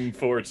get room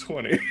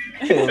 420.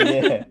 Hell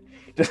yeah.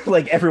 Just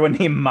like everyone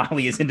named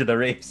Molly is into the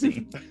rape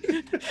scene,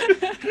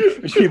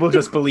 which people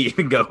just believe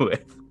and go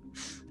with.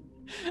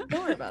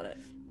 Don't worry about it.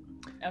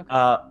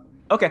 Okay.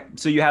 Okay,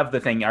 so you have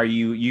the thing. Are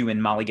you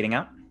and Molly getting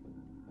out?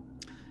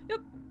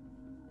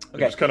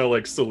 Okay. Just kind of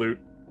like salute.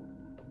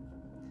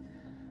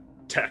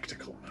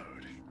 Tactical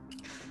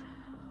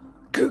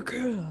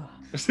mode.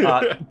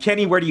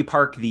 Kenny, where do you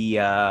park the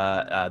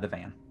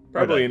van?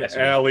 Probably Or an the SUV?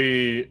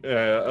 alley,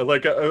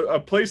 like a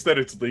place that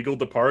it's legal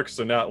to park,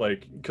 so not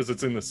like because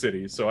it's in the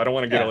city. So I don't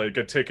want to get Yeah. like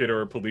a ticket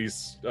or a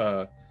police,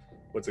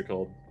 what's it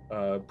called?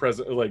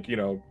 Present, like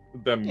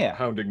them Yeah.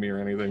 hounding me or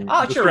anything.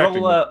 Oh, sure.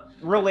 distracting me.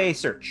 Roll a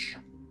search.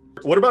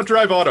 What about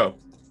drive auto?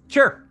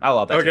 Sure, I'll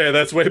allow that. Okay,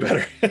 that's way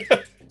better.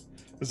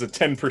 There's a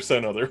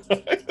 10%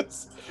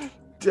 otherwise.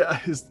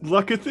 Is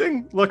luck a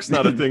thing? Luck's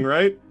not a thing,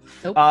 right?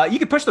 You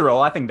can push the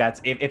roll. I think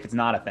that's if it's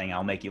not a thing,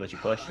 I'll let you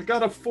push. I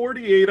got a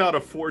 48 out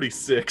of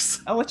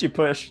 46. I'll let you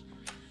push.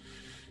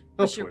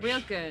 I'll Push it real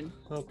good.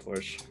 I'll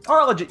push.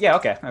 Or I'll legit. Yeah.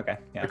 Okay. I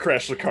Yeah.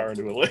 crashed the car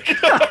into a lake.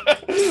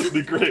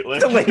 The Great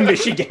Lake. To Lake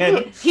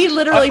Michigan. He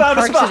literally I found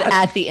a parks it spot.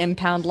 at the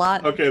impound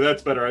lot. Okay,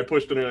 that's better. I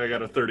pushed it and I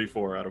got a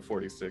 34 out of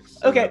 46.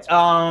 So Okay. that's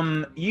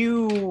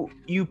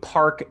You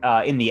park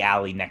in the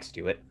alley next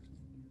to it.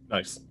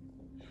 nice.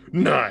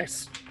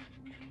 Nice.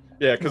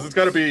 Yeah, because it's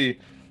got to be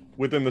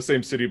within the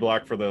same city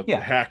block for the Yeah.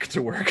 hack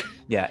to work.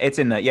 Yeah, it's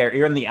in the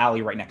you're in the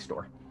alley right next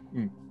door.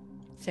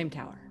 Same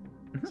tower.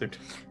 Same t-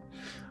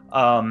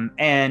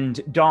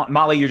 And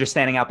Molly, you're just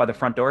standing out by the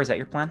front door. Is that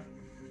your plan?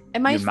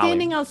 Am I You're Molly.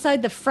 standing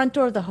outside the front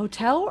door of the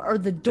hotel or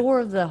the door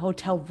of the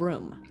hotel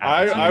room?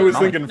 I was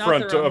Molly. thinking Not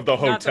front the room, of the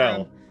not the hotel.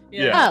 room.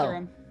 Yeah. not the Oh.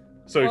 room.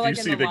 So Or if like you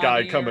in see the the guy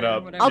lobby coming or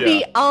up, whatever.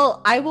 yeah.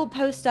 I will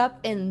post up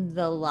in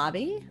the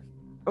lobby.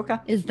 Okay.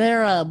 Is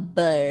there a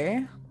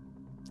bar?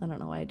 I don't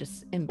know why I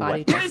just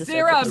embodied What? this. Is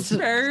there a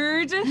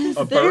bird?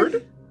 A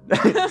bird?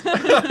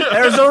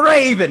 There's a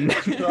raven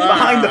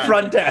behind the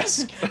front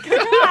desk.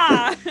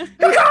 Ah.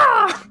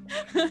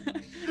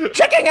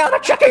 Checking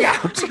out.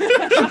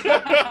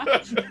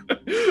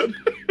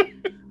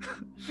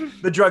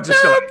 The drugs are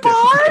still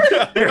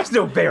active. They're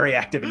still very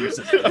active in your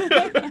system.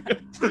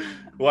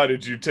 Why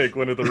did you take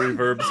one of the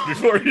reverbs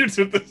before you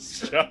did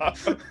this job?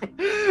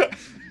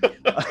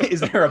 Is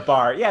there a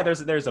bar? Yeah,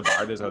 there's a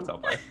bar. There's a hotel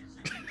bar.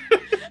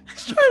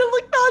 Trying to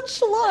look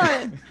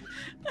nonchalant.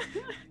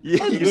 You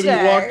And then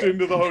he walked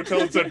into the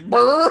hotel and said,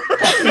 "Brr."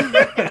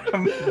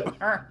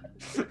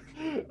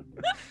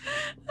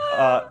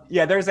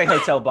 Yeah, there's a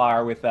hotel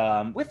bar with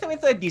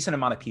a decent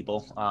amount of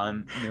people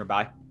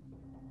nearby.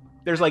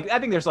 There's I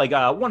think there's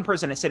one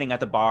person sitting at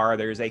the bar.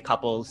 There's a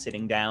couple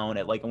sitting down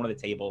at one of the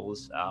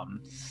tables,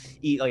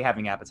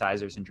 having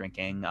appetizers and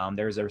drinking.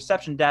 There's a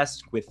reception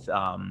desk with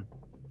someone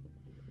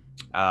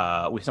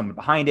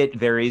behind it.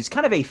 There is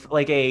kind of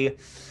a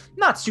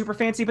not super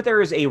fancy, but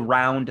there is a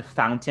round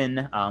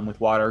fountain with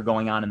water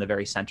going on in the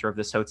very center of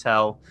this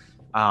hotel.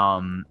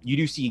 You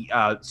do see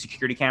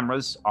security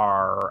cameras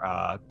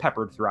are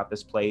peppered throughout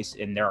this place,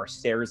 and there are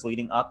stairs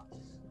leading up,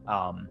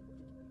 kind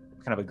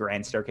of a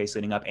grand staircase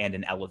leading up, and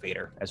an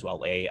elevator as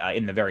well.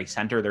 In the very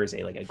center, there's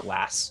a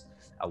glass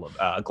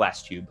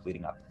tube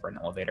leading up for an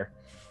elevator.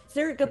 Is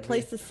there a good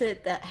place to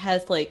sit that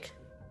has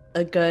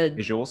a good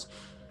Visuals?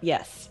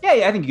 Yes.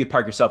 Yeah, I think you could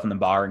park yourself in the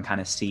bar and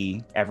kind of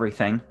see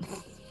everything.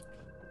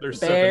 There's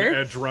Bear?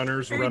 7 edge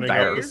runners Hey, running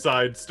Bear. up the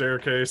side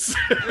staircase.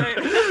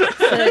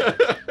 Right.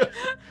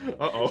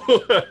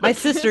 Uh-oh. My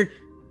sister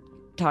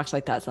talks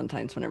like that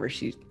sometimes whenever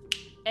she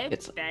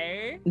It's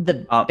there.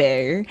 the Oh.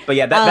 bear. But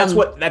yeah, that's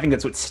what I think.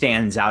 That's what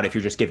stands out. If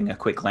you're just giving a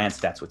quick glance,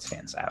 that's what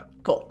stands out.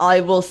 Cool.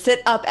 I will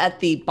sit up at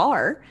the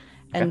bar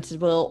and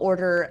will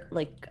order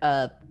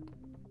a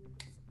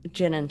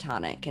gin and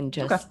tonic and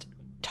just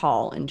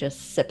tall and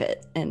just sip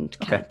it and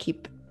kind of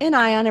keep an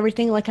eye on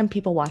everything like I'm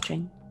people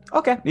watching.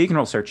 Okay, you can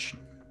roll search,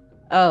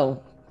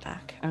 Oh,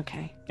 fuck.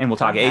 Okay. and we'll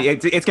talk. Okay.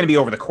 It's going to be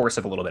over the course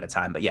of a little bit of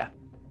time, but yeah.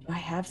 Do I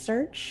have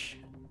search?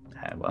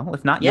 Well,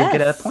 if not, you'll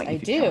get a point. I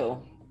if you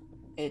don't. do.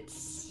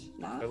 It's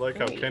not I like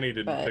how great, Kenny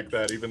didn't but- pick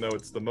that, even though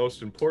it's the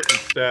most important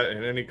stat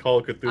in any Call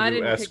of I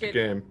didn't Cthulhu-esque pick it.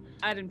 game.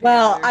 I didn't. Pick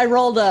Well, either. I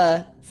rolled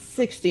a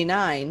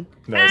 69,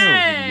 Nice.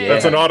 Hey!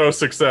 That's an auto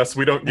success.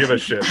 We don't give a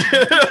shit.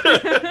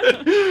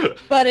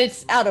 but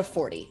it's out of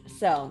 40.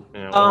 So,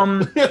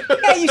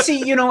 Yeah, you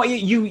see,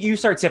 you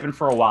start sipping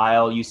for a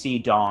while. You see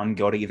Dawn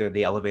go to either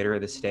the elevator or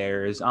the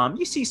stairs.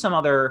 You see some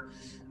other,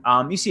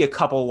 you see a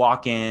couple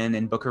walk in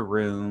and book a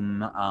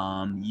room.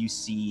 You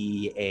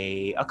see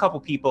a couple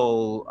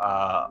people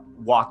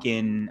walk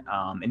in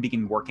and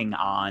begin working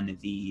on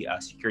the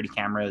security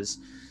cameras,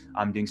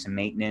 doing some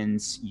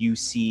maintenance. You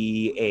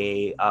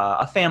see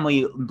a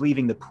family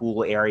leaving the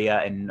pool area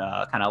and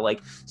kind of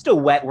still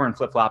wet, wearing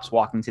flip flops,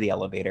 walking to the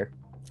elevator.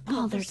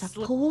 oh, there's a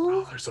Oh,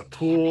 pool. there's a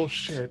pool.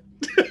 Shit.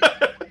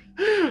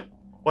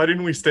 Why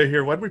didn't we stay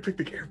here? Why did we pick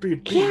the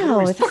Airbnb? Yeah,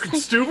 Are we it's fucking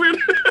stupid?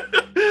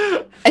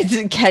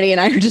 Kenny and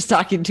I are just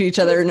talking to each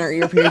other in our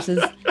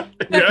earpieces.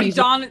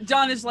 Yeah.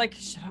 Don is like,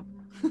 shut up.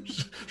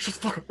 Shut the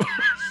fuck up.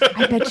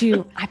 I bet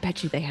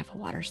you they have a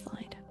water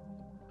slide.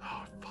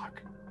 Oh,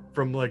 fuck.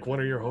 From one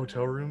of your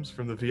hotel rooms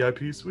from the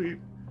VIP suite?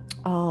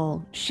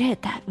 Oh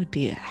shit, that would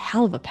be a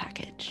hell of a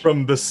package.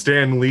 From the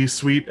Stan Lee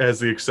suite, as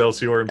the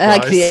Excelsior implies.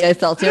 I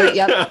felt it.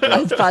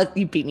 Yep,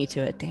 you beat me to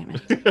it. Damn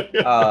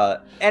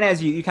it. And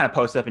as you kind of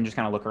post up and just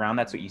kind of look around,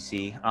 that's what you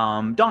see.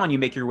 Dawn, you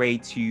make your way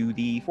to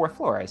the 4th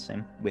floor, I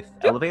assume, with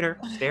elevator,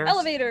 stairs.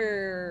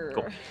 Elevator.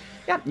 Cool.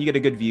 Yeah, you get a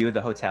good view of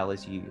the hotel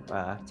as you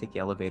take the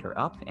elevator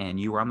up, and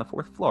you are on the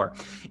 4th floor.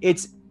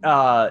 It's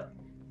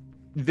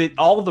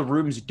all the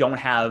rooms don't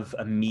have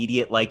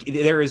immediate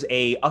there is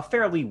a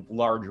fairly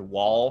large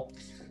wall,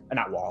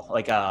 not wall,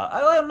 I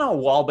don't know, a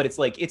wall, but it's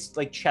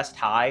chest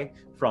high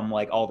from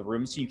all the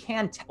rooms, so you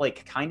can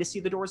kind of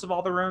see the doors of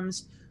all the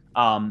rooms,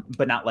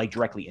 but not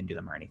directly into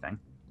them or anything.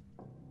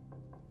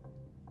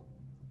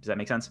 Does that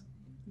make sense?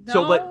 No.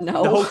 So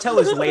No. the hotel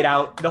is laid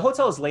out. The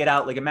hotel is laid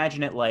out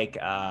imagine it like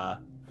a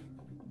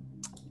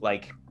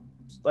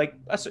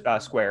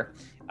square.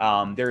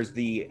 There's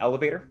the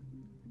elevator,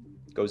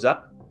 goes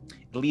up.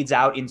 It leads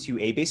out into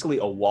basically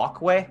a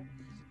walkway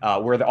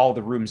where all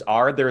the rooms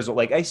are. There's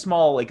a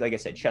small, like I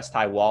said, chest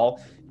high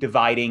wall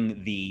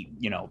dividing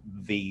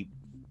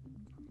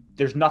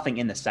there's nothing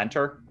in the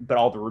center, but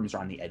all the rooms are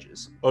on the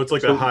edges. Oh, it's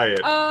like the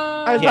Hyatt.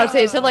 I was about to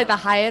say, is it like the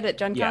Hyatt at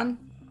Gen Con?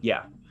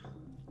 Yeah.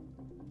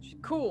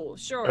 Cool.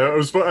 Sure. I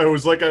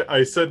was like,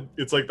 I said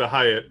it's like the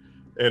Hyatt,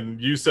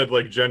 and you said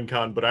Gen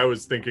Con, but I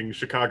was thinking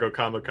Chicago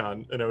Comic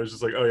Con, and I was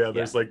just like, oh yeah,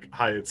 there's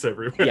Hyatts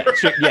everywhere. Yeah.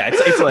 It's yeah.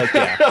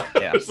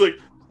 It's like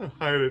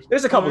Hyatt.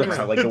 There's a couple Oh,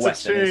 different, yeah. the It's a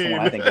West End is the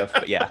one I think of,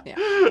 but yeah.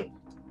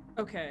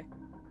 Okay.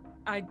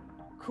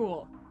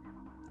 Cool.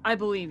 I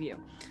believe you.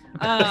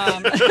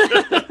 Have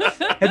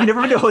you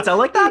never been to a hotel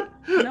like that?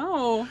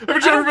 No.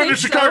 Haven't you ever been to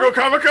Chicago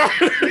Comic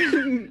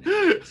Con?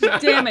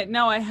 Damn it.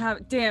 No, I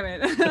have. Damn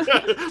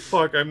it.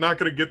 Fuck, I'm not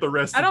gonna get the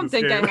rest. I don't of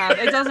this think game. I have.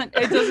 It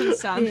doesn't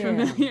sound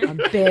familiar. I'm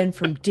banned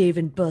from Dave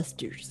and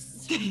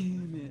Buster's.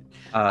 Damn it.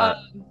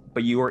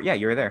 But you were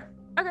there.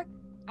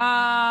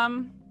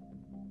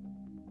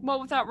 Well,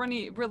 without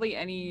really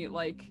any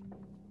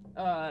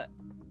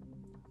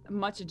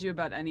much ado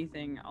about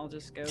anything, I'll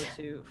just go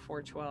to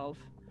 412.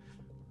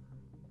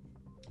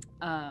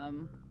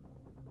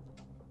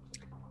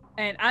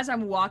 And as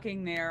I'm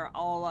walking there,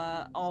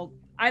 I'll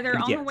either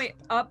on the way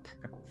up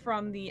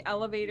from the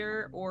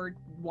elevator or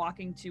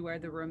walking to where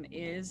the room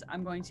is,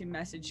 I'm going to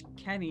message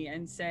Kenny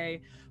and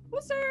say,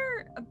 was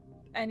there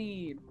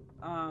any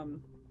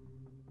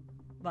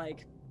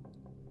like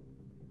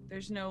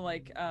there's no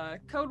like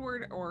code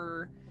word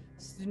or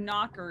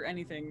knock or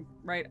anything,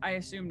 right? I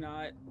assume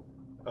not.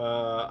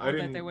 I that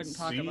didn't they wouldn't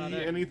talk see about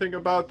it. anything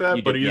about that,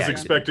 You but did- he is yeah.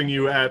 expecting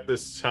you at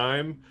this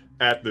time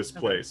at this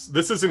place.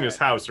 This isn't his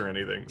house or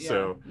anything, Yeah,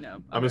 so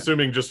no. I'm Okay.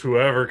 assuming just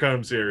whoever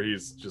comes here,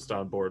 he's just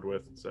on board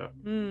with. So.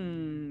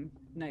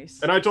 Nice.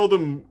 And I told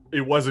him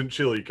it wasn't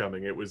Chili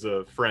coming; it was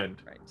a friend.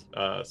 Right.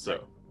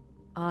 So.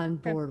 On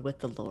board with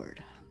the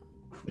Lord.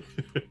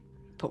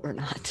 But we're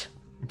not.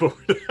 But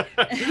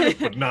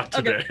not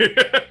today.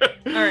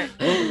 All right.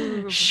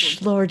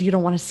 Shh, Lord, you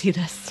don't want to see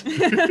this.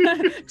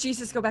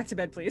 Jesus, go back to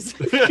bed, please.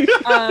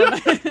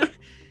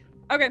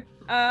 Okay.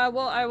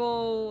 Well, I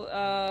will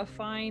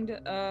find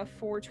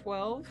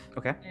 412.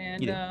 Okay.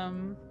 And you do.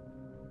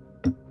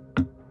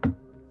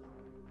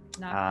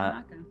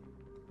 knocking.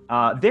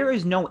 There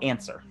is no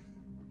answer.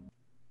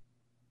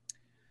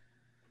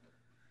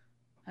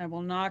 I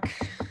will knock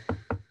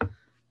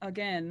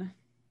again.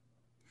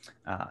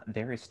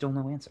 There is still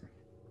no answer.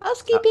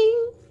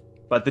 Housekeeping.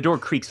 But the door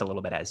creaks a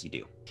little bit as you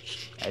do,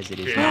 as it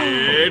is not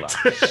fully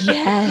locked.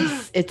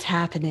 Yes, it's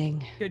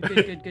happening.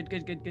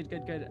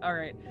 Good. All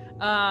right.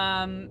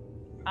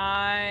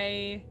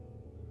 I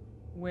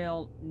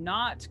will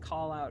not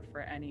call out for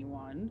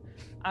anyone.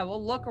 I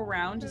will look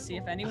around to see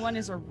if anyone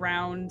is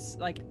around,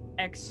 like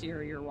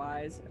exterior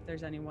wise, if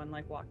there's anyone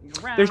like walking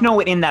around. There's no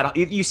one in that.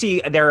 You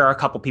see, there are a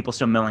couple people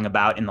still milling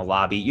about in the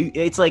lobby.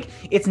 It's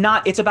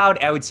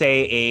about, I would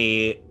say,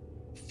 a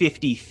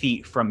 50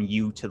 feet from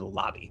you to the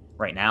lobby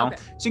right now. Okay.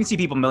 So you can see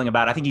people milling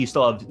about. I think you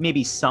still have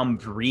maybe some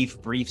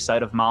brief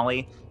sight of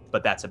Molly,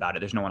 but that's about it.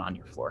 There's no one on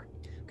your floor.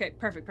 Okay,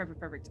 perfect.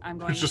 I'm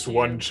going. There's just to...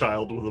 one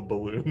child with a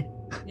balloon.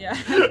 Yeah.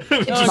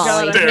 It's Oh,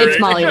 Molly. God. It's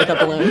Molly with a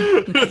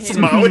balloon. It's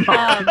Molly.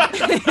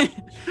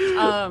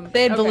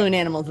 They had okay. balloon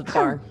animals at the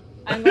bar.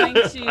 I'm going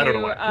to. I don't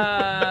know why.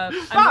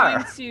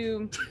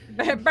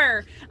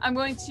 I'm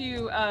going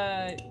to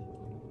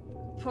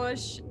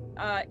push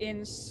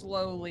in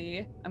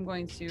slowly. I'm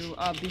going to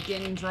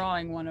begin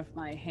drawing one of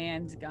my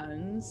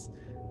handguns,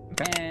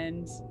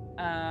 and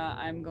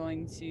I'm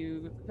going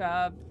to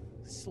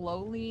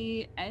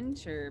slowly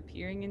enter,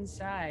 peering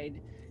inside,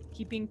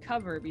 keeping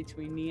cover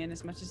between me and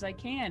as much as I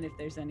can if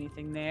there's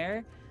anything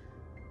there.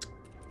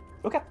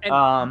 Okay.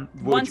 And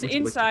once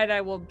inside, I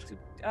will.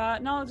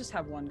 No, I'll just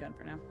have one gun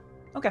for now.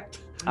 Okay.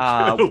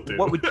 It'll do.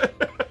 What would?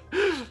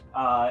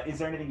 Is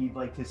there anything you'd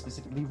like to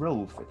specifically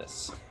roll for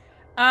this?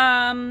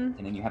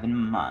 Anything you have in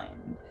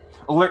mind?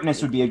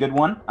 Alertness would be a good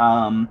one.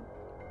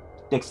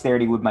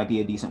 Dexterity might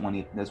be a decent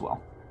one as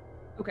well.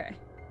 Okay.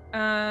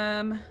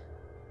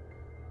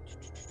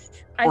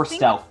 Or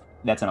stealth.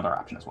 That's another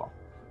option as well.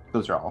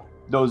 Those are all.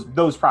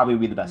 Those probably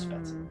would be the best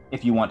fits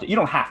if you want to. You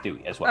don't have to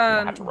as well. You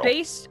don't have to roll.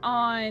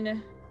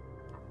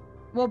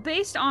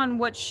 Based on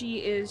what she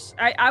is,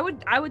 I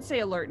would say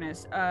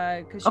alertness,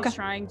 because she's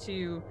trying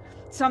to.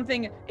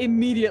 Something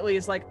immediately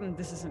is like,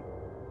 this isn't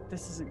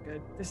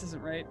good. This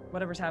isn't right.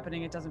 Whatever's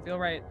happening, it doesn't feel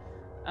right.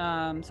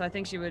 So I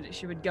think she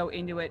would go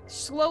into it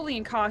slowly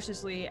and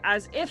cautiously,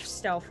 as if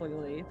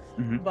stealthily,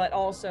 but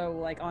also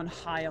like on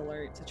high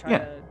alert to try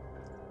to.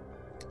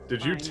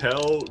 Did you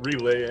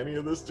relay any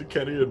of this to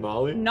Kenny and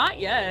Molly? Not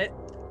yet.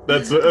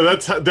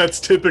 That's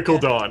typical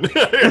Dawn.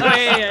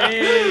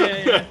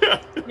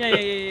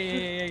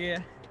 Yeah.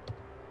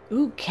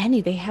 Ooh,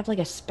 Kenny, they have like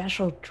a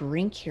special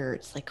drink here.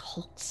 It's like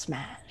Hulk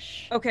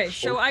Smash. Okay,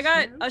 so I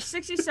got a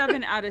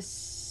 67 out of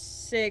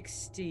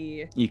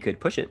 60. You could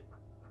push it.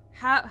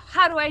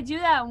 How do I do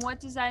that, and what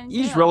does that entail?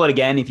 You just roll it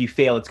again. If you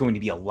fail, it's going to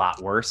be a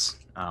lot worse.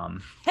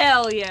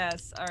 Hell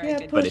yes. All right. Yeah,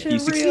 good. But if you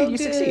succeed, you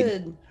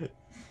succeed.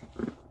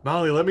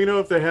 Molly, let me know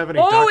if they have any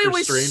Oh, Doctor it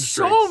was Strange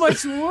so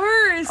drinks. much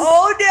worse.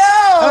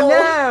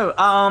 Oh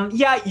no!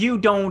 Yeah, you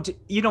don't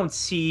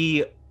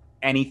see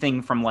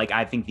anything from like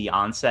I think the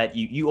onset.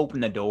 You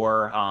open the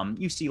door.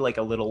 You see like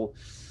a little.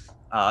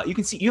 You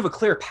can see you have a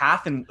clear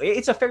path, and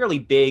it's a fairly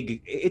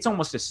big. It's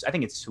almost I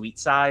think it's suite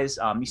size.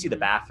 You see the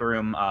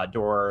bathroom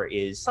door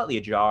is slightly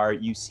ajar.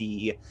 You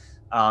see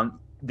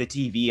the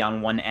TV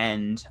on one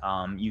end.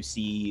 You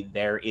see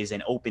there is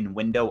an open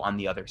window on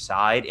the other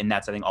side, and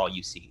that's I think all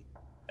you see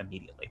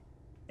immediately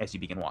as you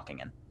begin walking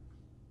in.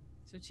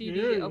 So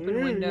TV,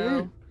 open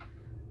window,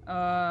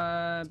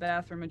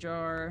 bathroom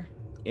ajar.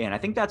 Yeah, and I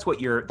think that's what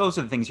those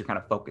are the things you're kind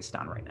of focused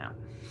on right now.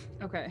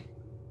 Okay.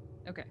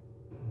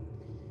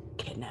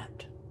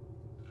 Kidnapped.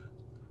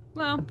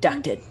 Well,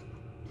 Abducted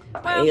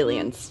by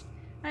aliens.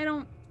 I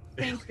don't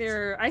think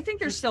I think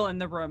they're still in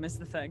the room is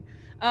the thing.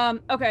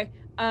 Okay.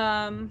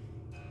 I'm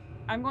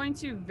going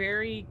to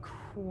very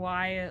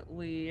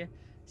quietly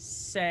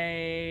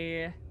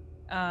say,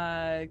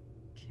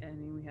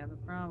 Kenny, we have a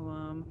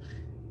problem.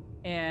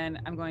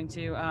 And I'm going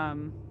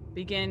to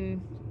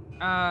begin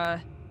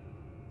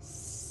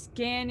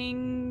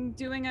scanning,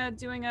 doing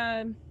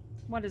a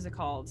what is it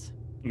called?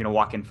 You're gonna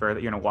walk in further.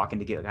 You're gonna walk in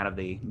to get kind of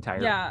the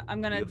entire. Yeah,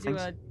 I'm gonna view of do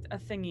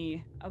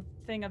things? a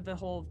thing of the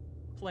whole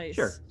place.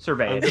 Sure.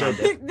 Survey. I'm it, gonna-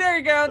 kind of. There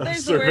you go.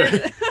 There's the Survey.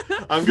 word.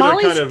 I'm gonna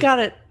Molly's kind of. got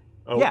it.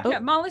 Oh, Yeah. Yeah,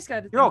 Molly's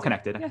got it. You're all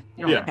connected. Yeah.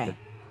 You're all Yeah. connected.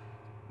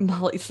 Okay.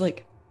 Molly's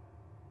like,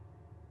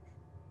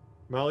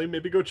 Molly,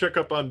 maybe go check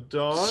up on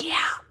Dawn. yeah,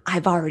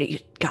 I've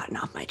already gotten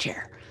off my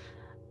chair.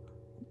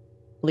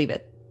 Leave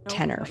it. Nope,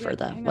 Tenor not for yet.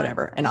 the Hang on,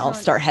 whatever, and hang I'll on.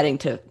 start heading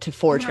to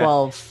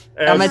 412.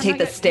 As- I'm gonna Hang take on,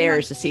 the hang on.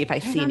 stairs to see if I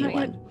Hang see on, not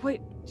yet. anyone.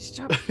 Wait,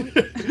 stop.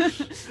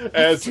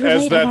 as too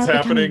late, I've that's already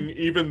happening,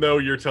 even though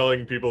you're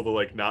telling people to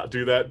like not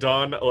do that,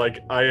 Dawn, like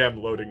I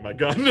am loading my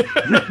gun.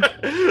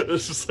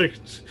 It's just like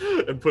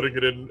and putting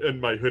it in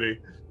my hoodie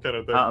kind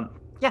of thing.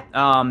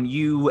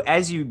 You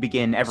as you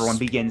begin, everyone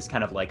begins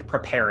kind of like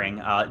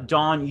preparing.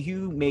 Dawn,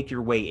 you make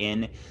your way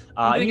in.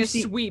 I'm And doing you a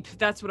see sweep.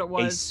 That's what it a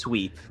was.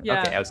 sweep.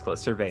 Yeah. Okay, I was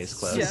close. Survey is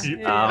close.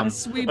 Yeah, a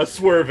sweep. A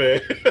swerve.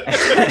 Swerve.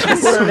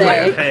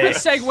 A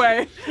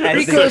segue. As they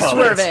Rico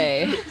call it.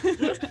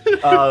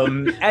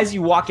 Swerve. As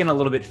you walk in a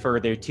little bit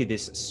further to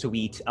this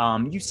suite,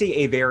 you see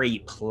a very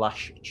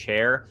plush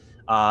chair,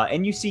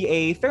 and you see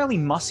a fairly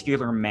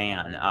muscular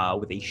man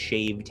with a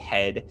shaved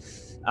head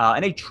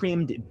and a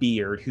trimmed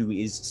beard who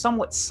is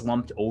somewhat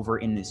slumped over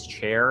in this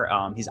chair.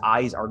 His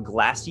eyes are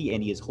glassy,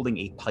 and he is holding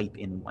a pipe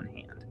in one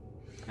hand.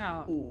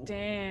 Oh,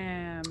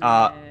 damn.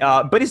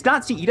 But it's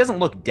not. He doesn't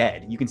look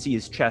dead. You can see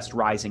his chest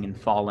rising and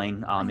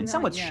falling in know,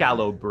 somewhat yeah.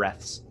 shallow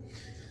breaths.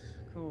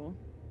 Cool.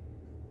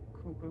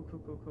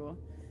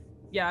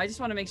 Yeah, I just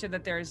want to make sure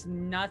that there's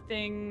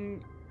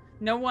nothing,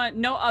 no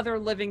other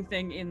living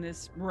thing in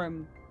this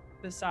room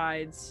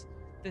besides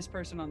this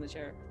person on the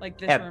chair, like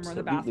this room or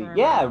the bathroom.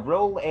 Yeah, or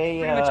roll a.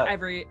 pretty much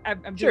every.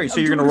 I'm Sure. doing, So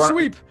I'm you're doing gonna a run.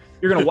 sweep.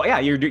 You're gonna. Yeah,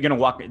 you're gonna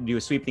walk. Do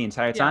a sweep the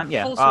entire time.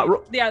 Yeah. Full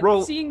sweep. Yeah.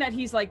 roll- Seeing that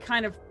he's like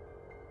kind of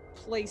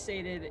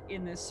placated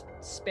in this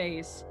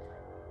space,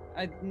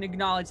 I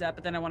acknowledge that,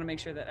 but then I want to make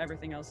sure that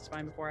everything else is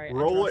fine before I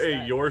Roll address a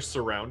that. you're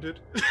surrounded.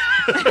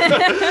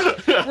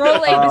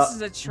 Roll a. This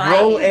is a try.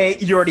 Roll a.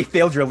 You already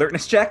failed your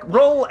alertness check.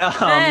 Roll.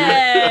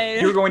 Hey!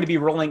 You're going to be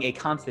rolling a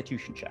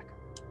Constitution check.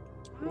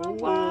 Oh,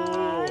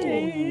 why?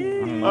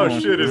 Oh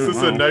shit, is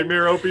this a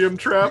nightmare opium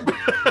trap?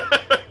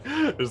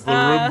 Has the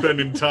room been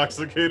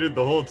intoxicated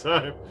the whole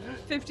time?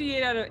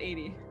 58 out of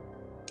 80.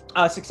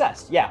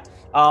 Success. Yeah.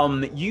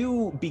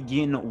 You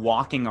begin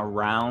walking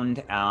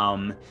around.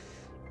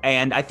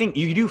 And I think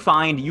you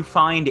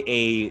find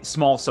a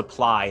small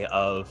supply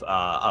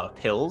of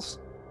pills,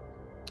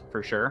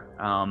 for sure.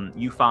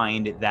 You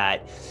find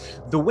that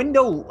the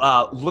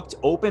window looked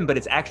open, but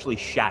it's actually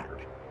shattered.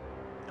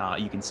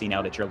 You can see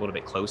now that you're a little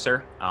bit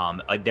closer.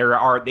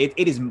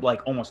 It is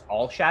like almost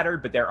all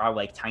shattered, but there are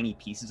like tiny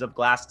pieces of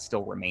glass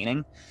still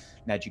remaining.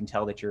 Now that you can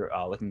tell that you're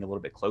looking a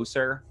little bit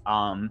closer.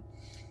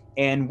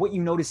 And what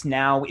you notice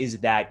now is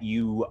that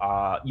you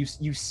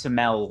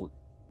smell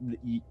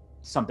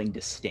something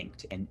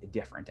distinct and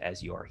different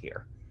as you are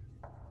here.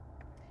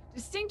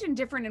 Distinct and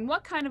different in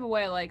what kind of a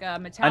way? Like a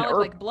metallic,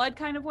 like blood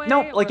kind of way?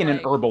 No, or like in an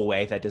herbal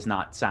way that does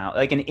not sound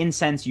like an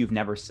incense you've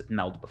never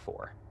smelled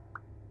before.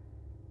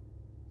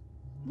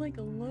 Like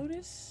a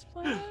lotus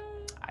flower?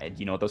 Do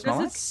you know what those smell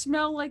Does like? it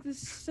smell like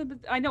this?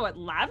 I know what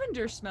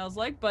lavender smells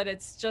like, but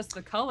it's just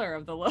the color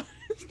of the lotus.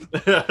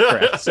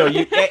 Correct. So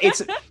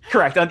it's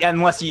correct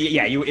unless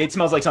it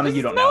smells like something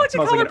you don't know. It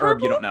smells like an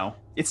herb you don't know.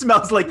 It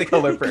smells like the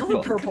color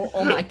purple. Purple.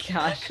 Oh my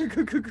gosh.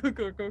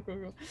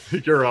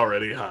 You're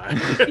already high.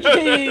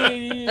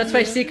 That's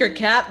my secret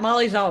cat.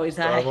 Molly's always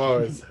high. I'm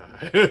always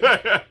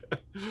high.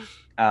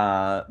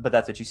 But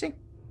that's what you see.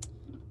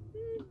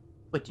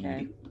 What do you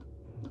Okay. do?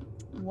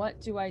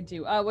 What do I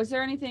do? Was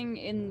there anything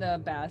in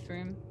the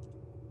bathroom?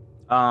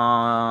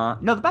 No,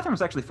 the bathroom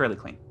is actually fairly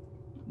clean.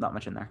 Not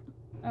much in there.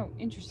 Oh,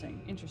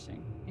 interesting.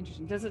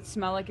 Does it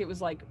smell like it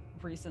was like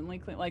recently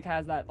clean? Like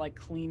has that like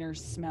cleaner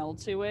smell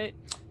to it?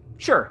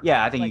 Sure.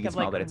 Yeah, I think Like you can of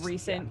smell like that it's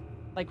recent,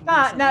 like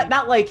Not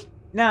recently? like.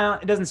 No,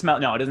 it doesn't smell.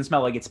 No, it doesn't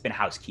smell like it's been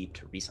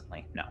housekeeped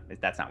recently. No,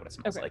 that's not what it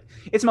smells Okay. like.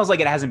 It smells like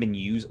it hasn't been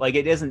used. Like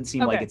it doesn't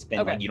seem like Okay, it's been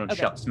okay, like you don't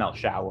okay. smell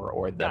shower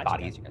or the Gotcha,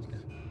 body. gotcha.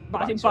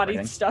 body Body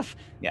thing. stuff.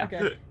 Yeah.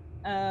 Okay.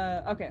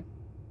 Okay.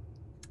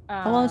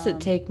 How long does it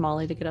take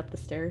Molly to get up the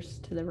stairs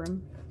to the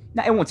room?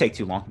 No, it won't take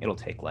too long. It'll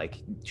take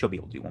she'll be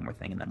able to do one more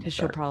thing and then we'll Because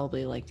she'll start.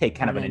 probably like Take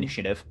kind of an run in.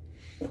 initiative.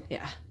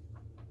 Yeah.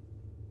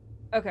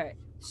 Okay.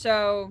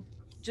 So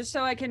just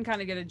so I can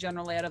kind of get a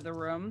general layout of the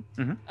room.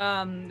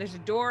 There's a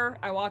door.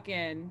 I walk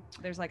in.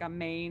 There's like a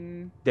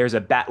main. There's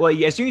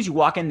as soon as you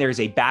walk in, there's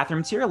a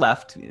bathroom to your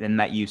left, and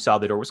that you saw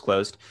the door was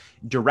closed.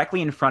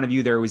 Directly in front of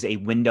you, there was a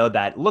window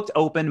that looked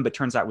open, but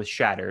turns out was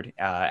shattered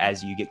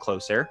as you get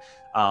closer.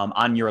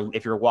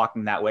 If you're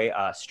walking that way,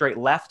 straight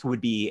left would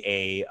be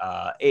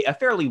a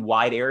fairly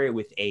wide area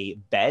with a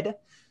bed.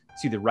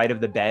 To the right of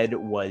the bed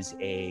was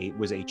a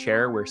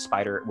chair where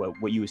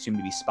what you assume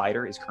to be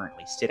Spider is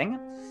currently sitting.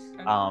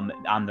 Okay.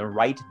 On the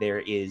right, there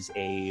is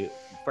a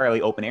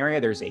fairly open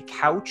area. There's a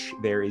couch.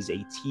 There is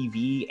a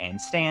TV and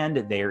stand.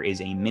 There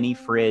is a mini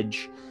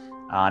fridge.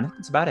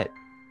 That's about it.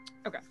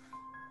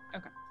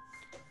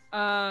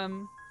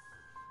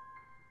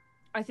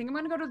 I think I'm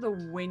gonna go to the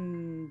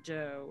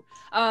window.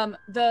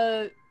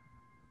 The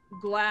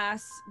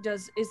glass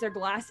is there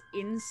glass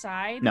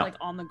inside, No. like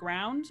on the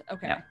ground?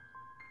 Okay. No.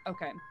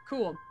 Okay,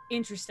 cool.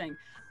 Interesting.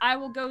 I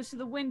will go to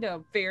the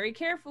window very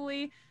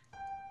carefully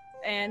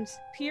and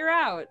peer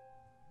out.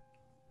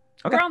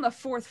 Okay. We're on the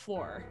 4th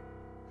floor.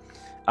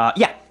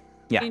 Yeah.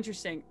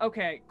 Interesting.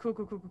 Okay, cool.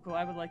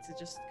 I would like to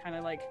just kind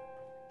of like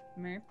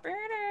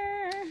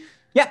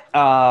Yeah.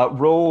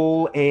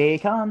 Roll a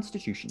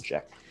Constitution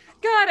check.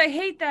 God, I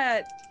hate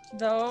that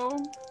though.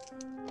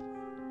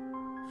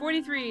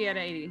 43 out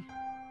of 80.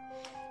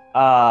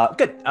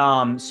 Good.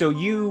 So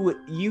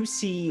you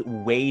see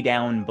way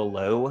down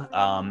below.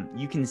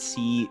 You can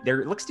see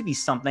there looks to be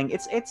something.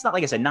 It's not,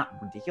 like I said, not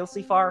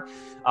ridiculously far.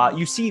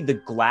 You see the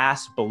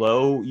glass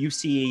below. You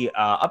see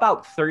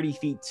about 30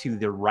 feet to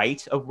the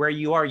right of where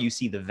you are. You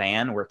see the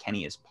van where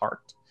Kenny is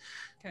parked.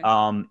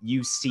 Okay.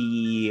 You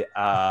see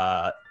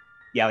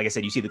yeah, like I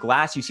said, you see the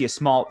glass. You see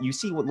you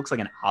see what looks like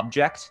an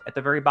object at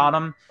the very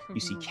bottom. You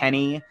see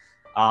Kenny.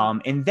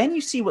 And then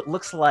you see what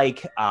looks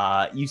like,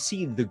 you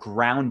see the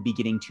ground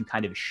beginning to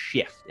kind of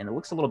shift, and it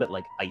looks a little bit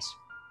like ice,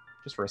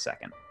 just for a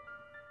second.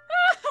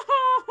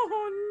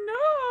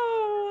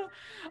 Oh, no.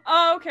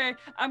 Oh, okay.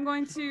 I'm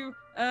going to,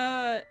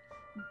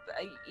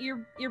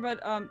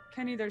 earbud,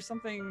 Kenny, there's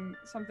something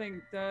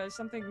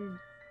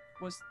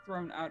was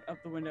thrown out of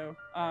the window.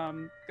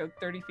 Go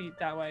 30 feet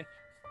that way.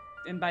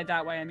 And by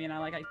that way, I mean,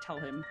 I tell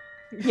him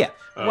Yeah.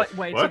 what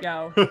way to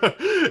go.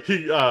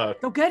 He,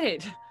 Go get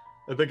it.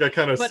 I think I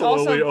kind of But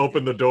slowly also-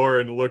 open the door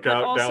and look But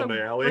out also down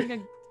the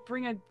alley.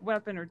 bring a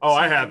weapon or Oh,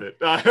 I something. have it.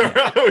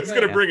 I was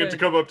going to bring it to good,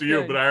 come up to you,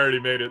 good. but I already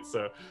made it,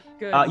 so.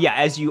 Good. Yeah,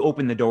 as you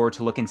open the door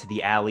to look into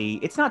the alley,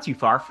 it's not too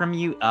far from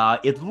you.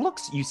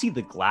 You see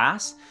the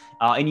glass,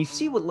 and you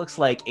see what looks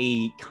like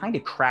a kind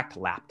of cracked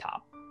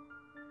laptop.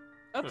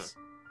 Oops.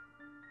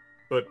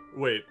 But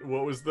wait,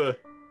 what was the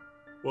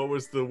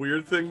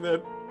weird thing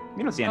that?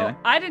 You don't see Oh, anything.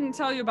 I didn't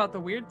tell you about the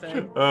weird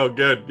thing. Oh,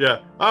 good. Yeah.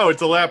 Oh,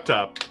 it's a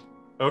laptop.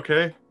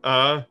 Okay.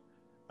 I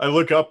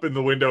look up in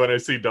the window and I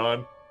see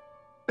Dawn.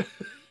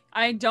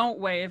 I don't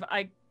wave.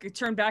 I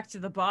turn back to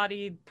the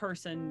body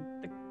person,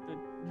 the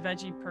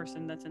veggie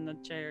person that's in the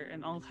chair,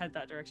 and I'll head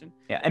that direction.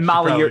 Yeah, and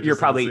Molly, you're just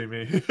probably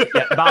didn't see me.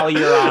 yeah, Molly,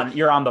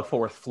 you're on the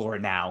 4th floor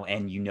now,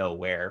 and you know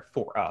where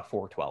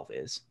 412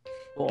 is.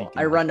 Cool.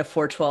 I run to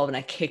 412 and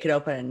I kick it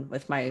open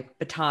with my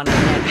baton.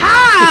 And then,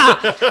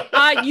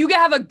 ha! You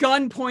have a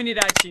gun pointed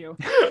at you.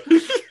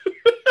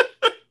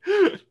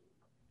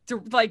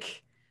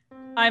 Like,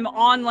 I'm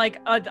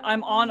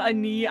on a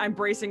knee. I'm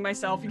bracing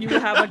myself. You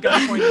have a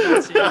gun pointed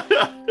at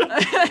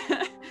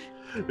you.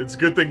 It's a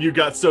good thing you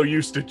got so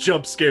used to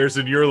jump scares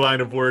in your line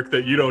of work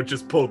that you don't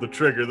just pull the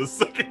trigger the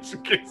second you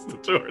kicks the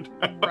door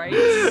down. Right?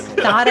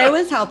 Thought I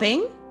was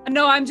helping.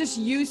 No, I'm just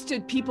used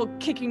to people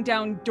kicking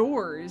down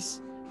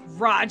doors.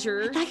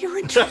 Roger. I thought you were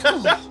in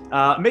trouble.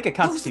 Make a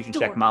Constitution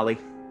check, door. Molly.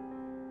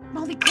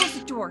 Molly, close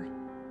the door.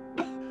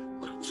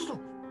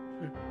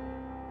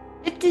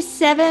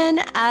 57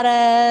 out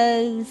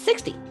of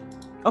 60.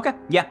 Okay.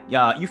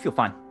 Yeah. You feel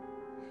fine.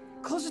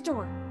 Close the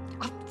door.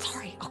 Oh,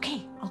 sorry.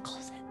 Okay, I'll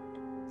close it.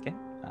 Okay.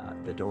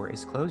 The door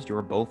is closed.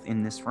 You're both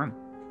in this room.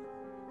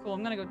 Cool.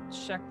 I'm gonna go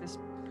check this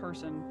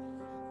person.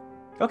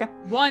 Okay.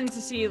 One,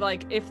 to see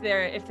like if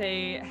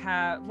they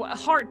have a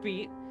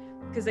heartbeat,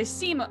 because they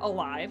seem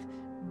alive.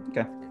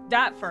 Okay.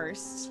 That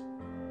first,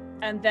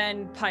 and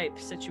then pipe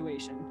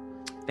situation.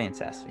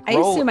 Fantastic. I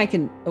assume I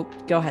can. Oh,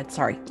 go ahead.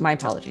 Sorry. My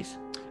apologies.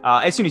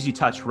 As soon as you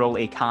touch, roll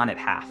a con at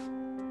half.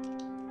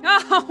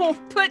 Oh,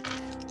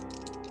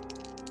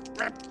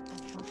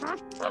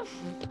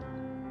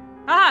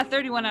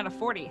 31 out of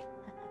 40.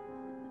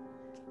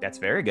 That's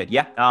very good.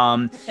 Yeah.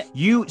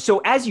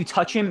 So as you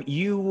touch him,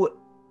 you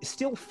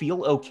still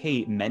feel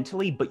okay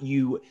mentally, but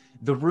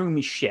the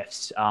room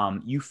shifts.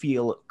 You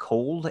feel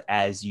cold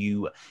as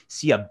you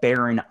see a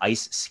barren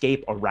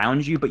ice-scape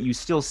around you, but you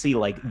still see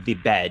like the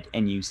bed,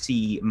 and you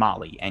see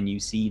Molly, and you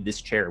see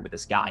this chair with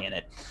this guy in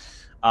it.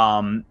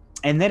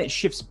 And then it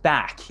shifts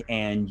back,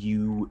 and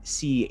you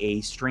see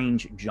a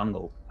strange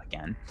jungle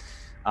again.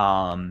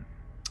 And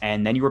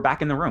then you are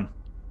back in the room,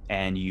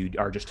 and you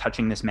are just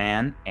touching this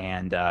man,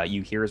 and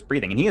you hear his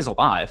breathing, and he is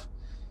alive.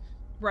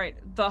 Right.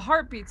 The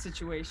heartbeat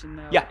situation,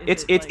 though. Yeah,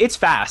 is it's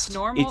fast.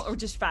 Normal or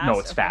just fast? No,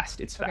 it's Okay.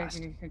 fast. It's Okay,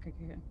 fast. okay.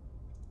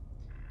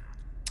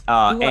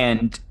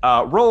 And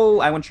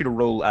roll. I want you to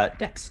roll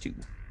Dex too.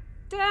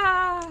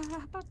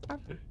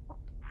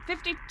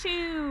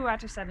 52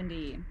 out of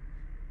 70.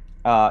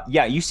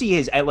 Yeah, you see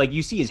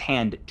his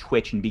hand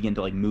twitch and begin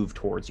to like move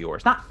towards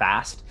yours. Not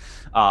fast,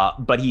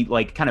 but he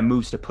like kind of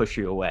moves to push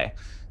you away.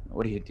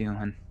 What are you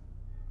doing?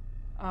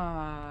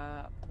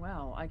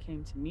 Well, I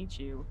came to meet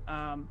you.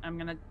 I'm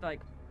gonna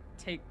like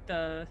take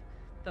the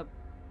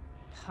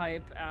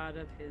pipe out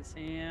of his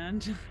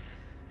hand.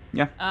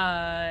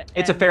 Yeah.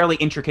 It's a fairly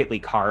intricately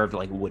carved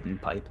like wooden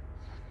pipe.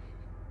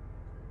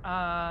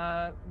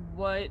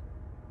 What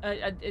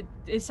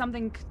is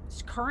something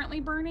currently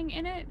burning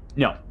in it?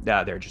 No,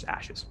 they're just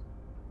ashes.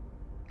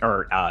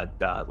 Or,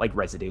 like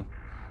residue.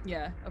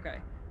 Yeah, okay.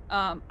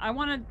 I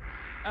want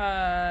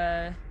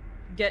to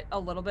get a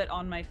little bit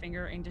on my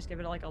finger and just give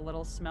it like a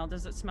little smell.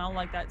 Does it smell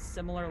like that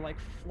similar like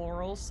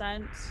floral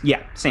scent?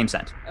 Yeah, same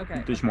scent.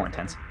 Okay. Just more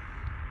intense.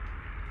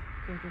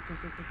 Cool.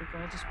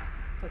 I'll just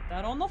put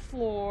that on the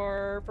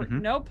floor.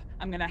 Nope.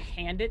 I'm going to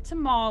hand it to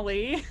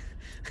Molly.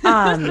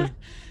 Don't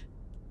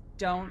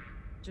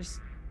just...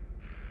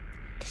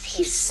 Does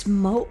he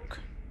smoke?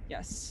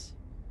 Yes.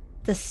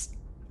 This...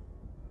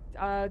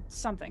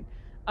 Something.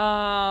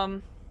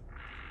 And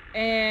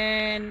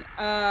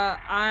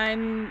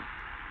I'm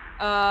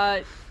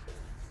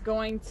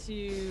going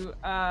to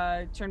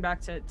turn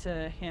back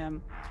to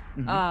him.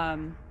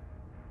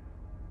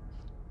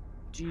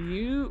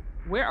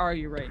 Where are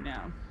you right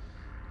now?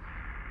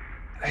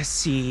 I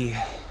see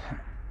a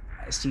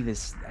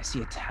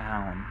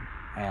town,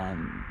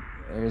 and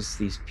there's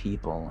these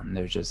people, and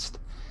they're just,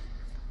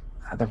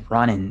 they're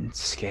running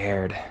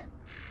scared.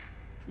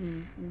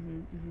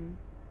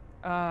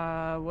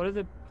 What do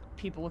the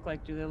people look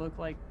like? Do they look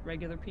like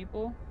regular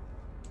people?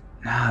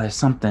 Nah, there's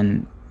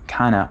something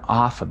kind of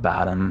off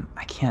about them.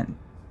 I can't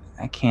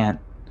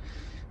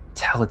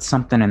tell. It's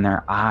something in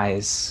their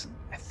eyes,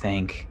 I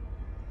think.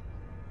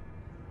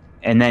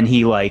 And then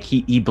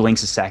he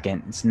blinks a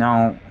second. It's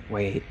no,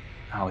 wait.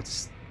 Oh,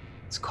 it's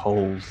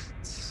cold.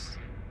 It's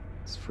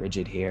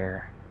frigid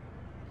here.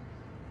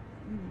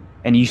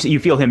 And you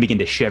feel him begin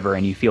to shiver,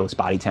 and you feel his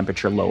body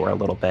temperature lower a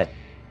little bit.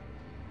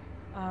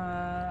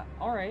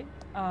 All right.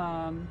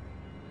 Grab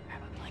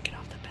a blanket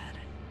off the bed.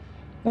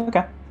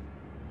 Okay.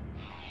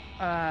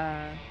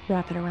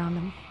 Wrap it around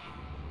him.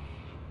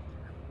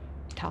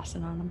 Toss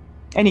it on him.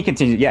 And he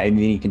continues. Yeah, and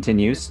he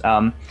continues.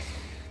 Now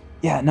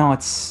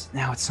it's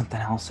something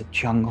else. A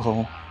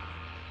jungle.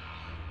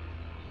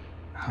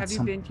 Have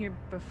you been here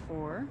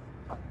before?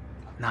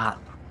 Not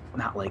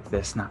like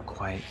this. Not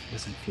quite.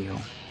 Doesn't feel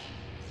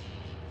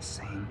the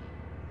same.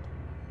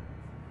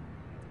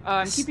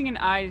 I'm keeping an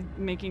eye,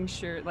 making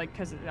sure, like,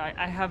 because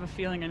I have a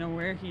feeling I know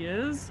where he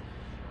is.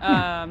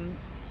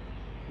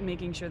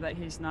 Making sure that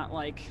he's not,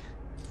 like,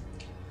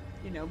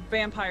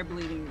 vampire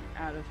bleeding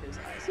out of his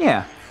eyes.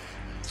 Yeah.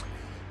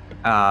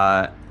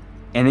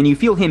 And then you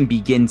feel him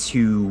begin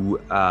to,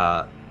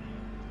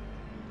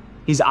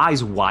 his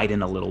eyes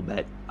widen a little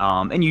bit.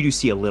 And you do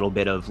see a little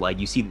bit of,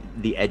 you see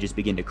the edges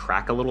begin to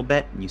crack a little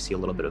bit, and you see a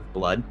little bit of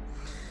blood.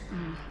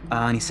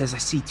 And he says, I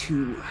see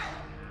two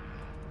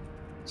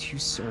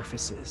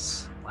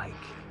surfaces, I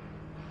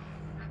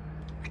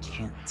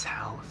can't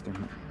tell if they're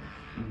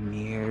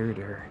mirrored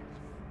or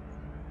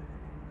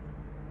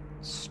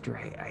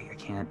straight. I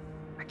can't.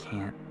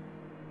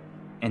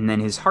 And then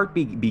his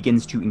heartbeat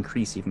begins to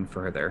increase even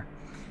further.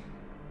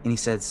 And he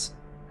says,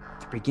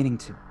 they're beginning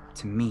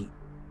to meet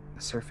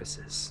the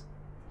surfaces.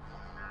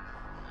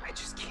 I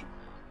just can't.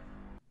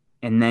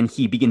 And then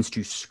he begins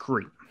to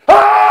scream.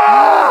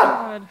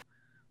 God.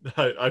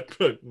 I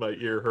put my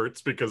ear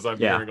hurts because I'm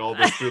hearing all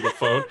this through the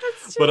phone.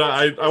 But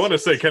I want to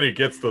say Kenny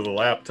gets to the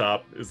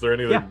laptop. Is there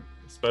anything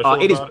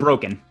special? It is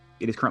broken.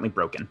 It is currently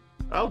broken.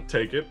 I'll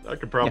take it. I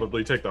could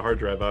probably take the hard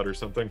drive out or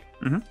something.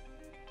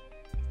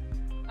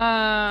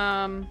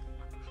 I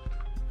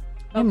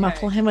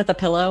muffle him with a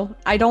pillow.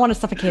 I don't want to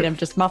suffocate him.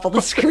 Just muffle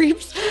the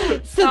screams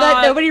so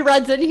that nobody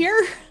runs in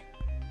here.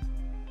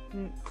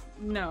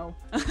 No.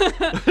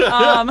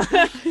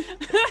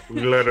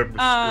 Let him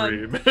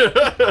scream.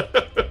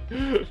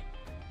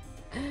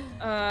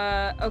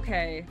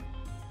 Okay.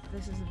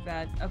 This is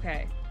bad.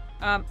 Okay.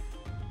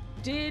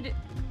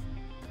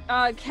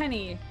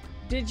 Kenny,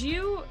 did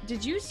you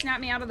snap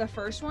me out of the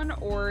first one,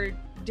 or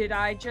did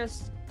I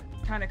just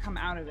kind of come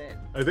out of it?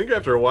 I think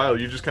after a while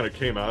you just kind of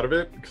came out of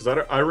it, because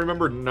I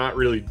remember not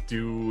really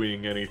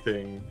doing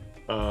anything.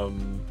 I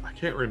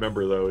can't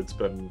remember though. It's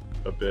been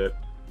a bit.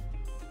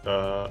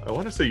 I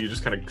want to say you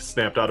just kind of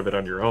snapped out of it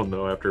on your own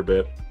though after a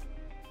bit.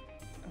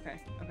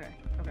 Okay.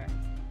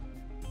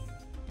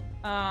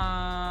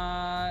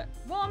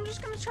 Well, I'm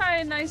just gonna try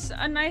a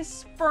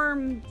nice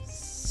firm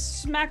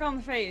smack on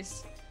the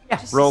face.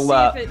 Yeah. Roll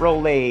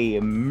a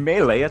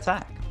melee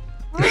attack.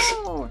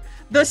 Oh,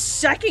 the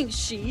second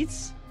sheet.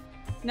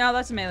 No,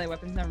 that's a melee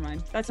weapon. Never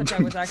mind. That's what I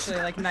was actually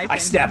like knifing. I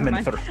stab him in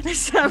the throat.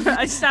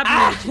 I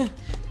stabbed him.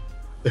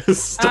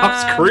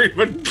 Stop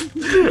screaming.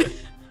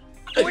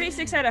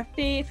 46 out of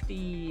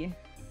 50.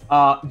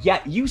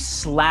 Yeah, you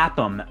slap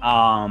him.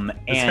 And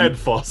his head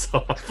falls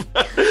off.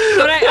 But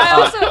I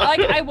also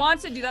I want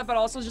to do that, but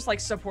also just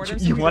support him.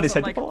 So you want his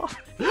head to fall off?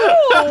 His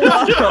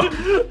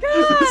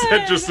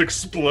head just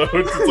explodes.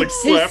 It's like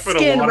slapping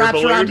his skin a water wraps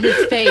balloon. around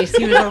his face.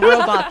 He was a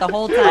robot the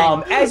whole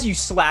time. As you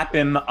slap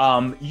him,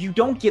 you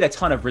don't get a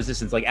ton of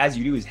resistance. As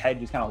you do, his head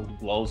just kind of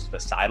blows to the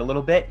side a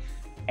little bit,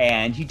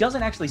 and he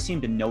doesn't actually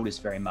seem to notice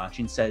very much,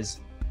 and says,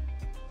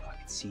 "Fuck,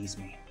 it sees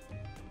me.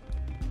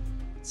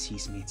 It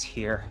sees me. It's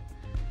here."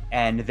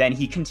 And then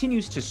he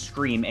continues to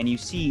scream, and you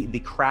see the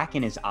crack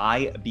in his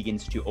eye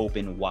begins to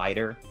open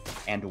wider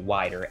and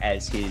wider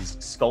as his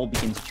skull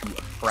begins to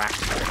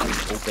fracture and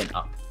open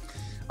up.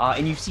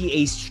 And you see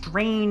a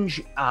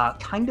strange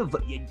kind of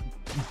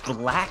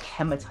black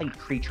hematite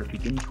creature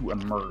begin to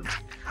emerge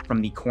from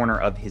the corner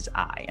of his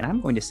eye. And I'm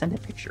going to send a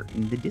picture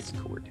in the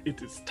Discord.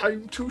 It is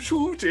time to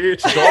shoot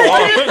it.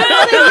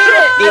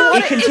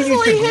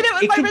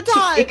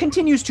 It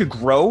continues to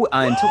grow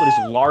until it is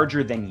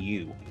larger than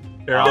you.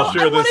 Here, I'll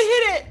share I this. want to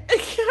hit it.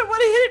 I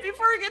want to hit it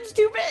before it gets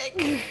too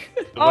big.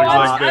 Oh,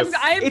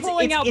 I'm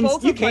pulling out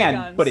both you of my can,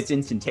 guns. but it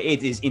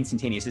is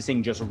instantaneous. This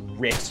thing just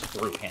rips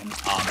through him.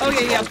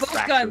 Okay, yeah, both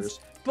fractures.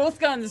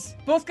 guns.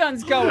 Both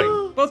guns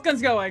going. Both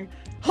guns going.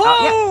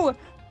 Oh!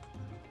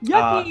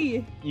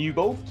 Yucky! You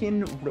both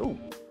can roll.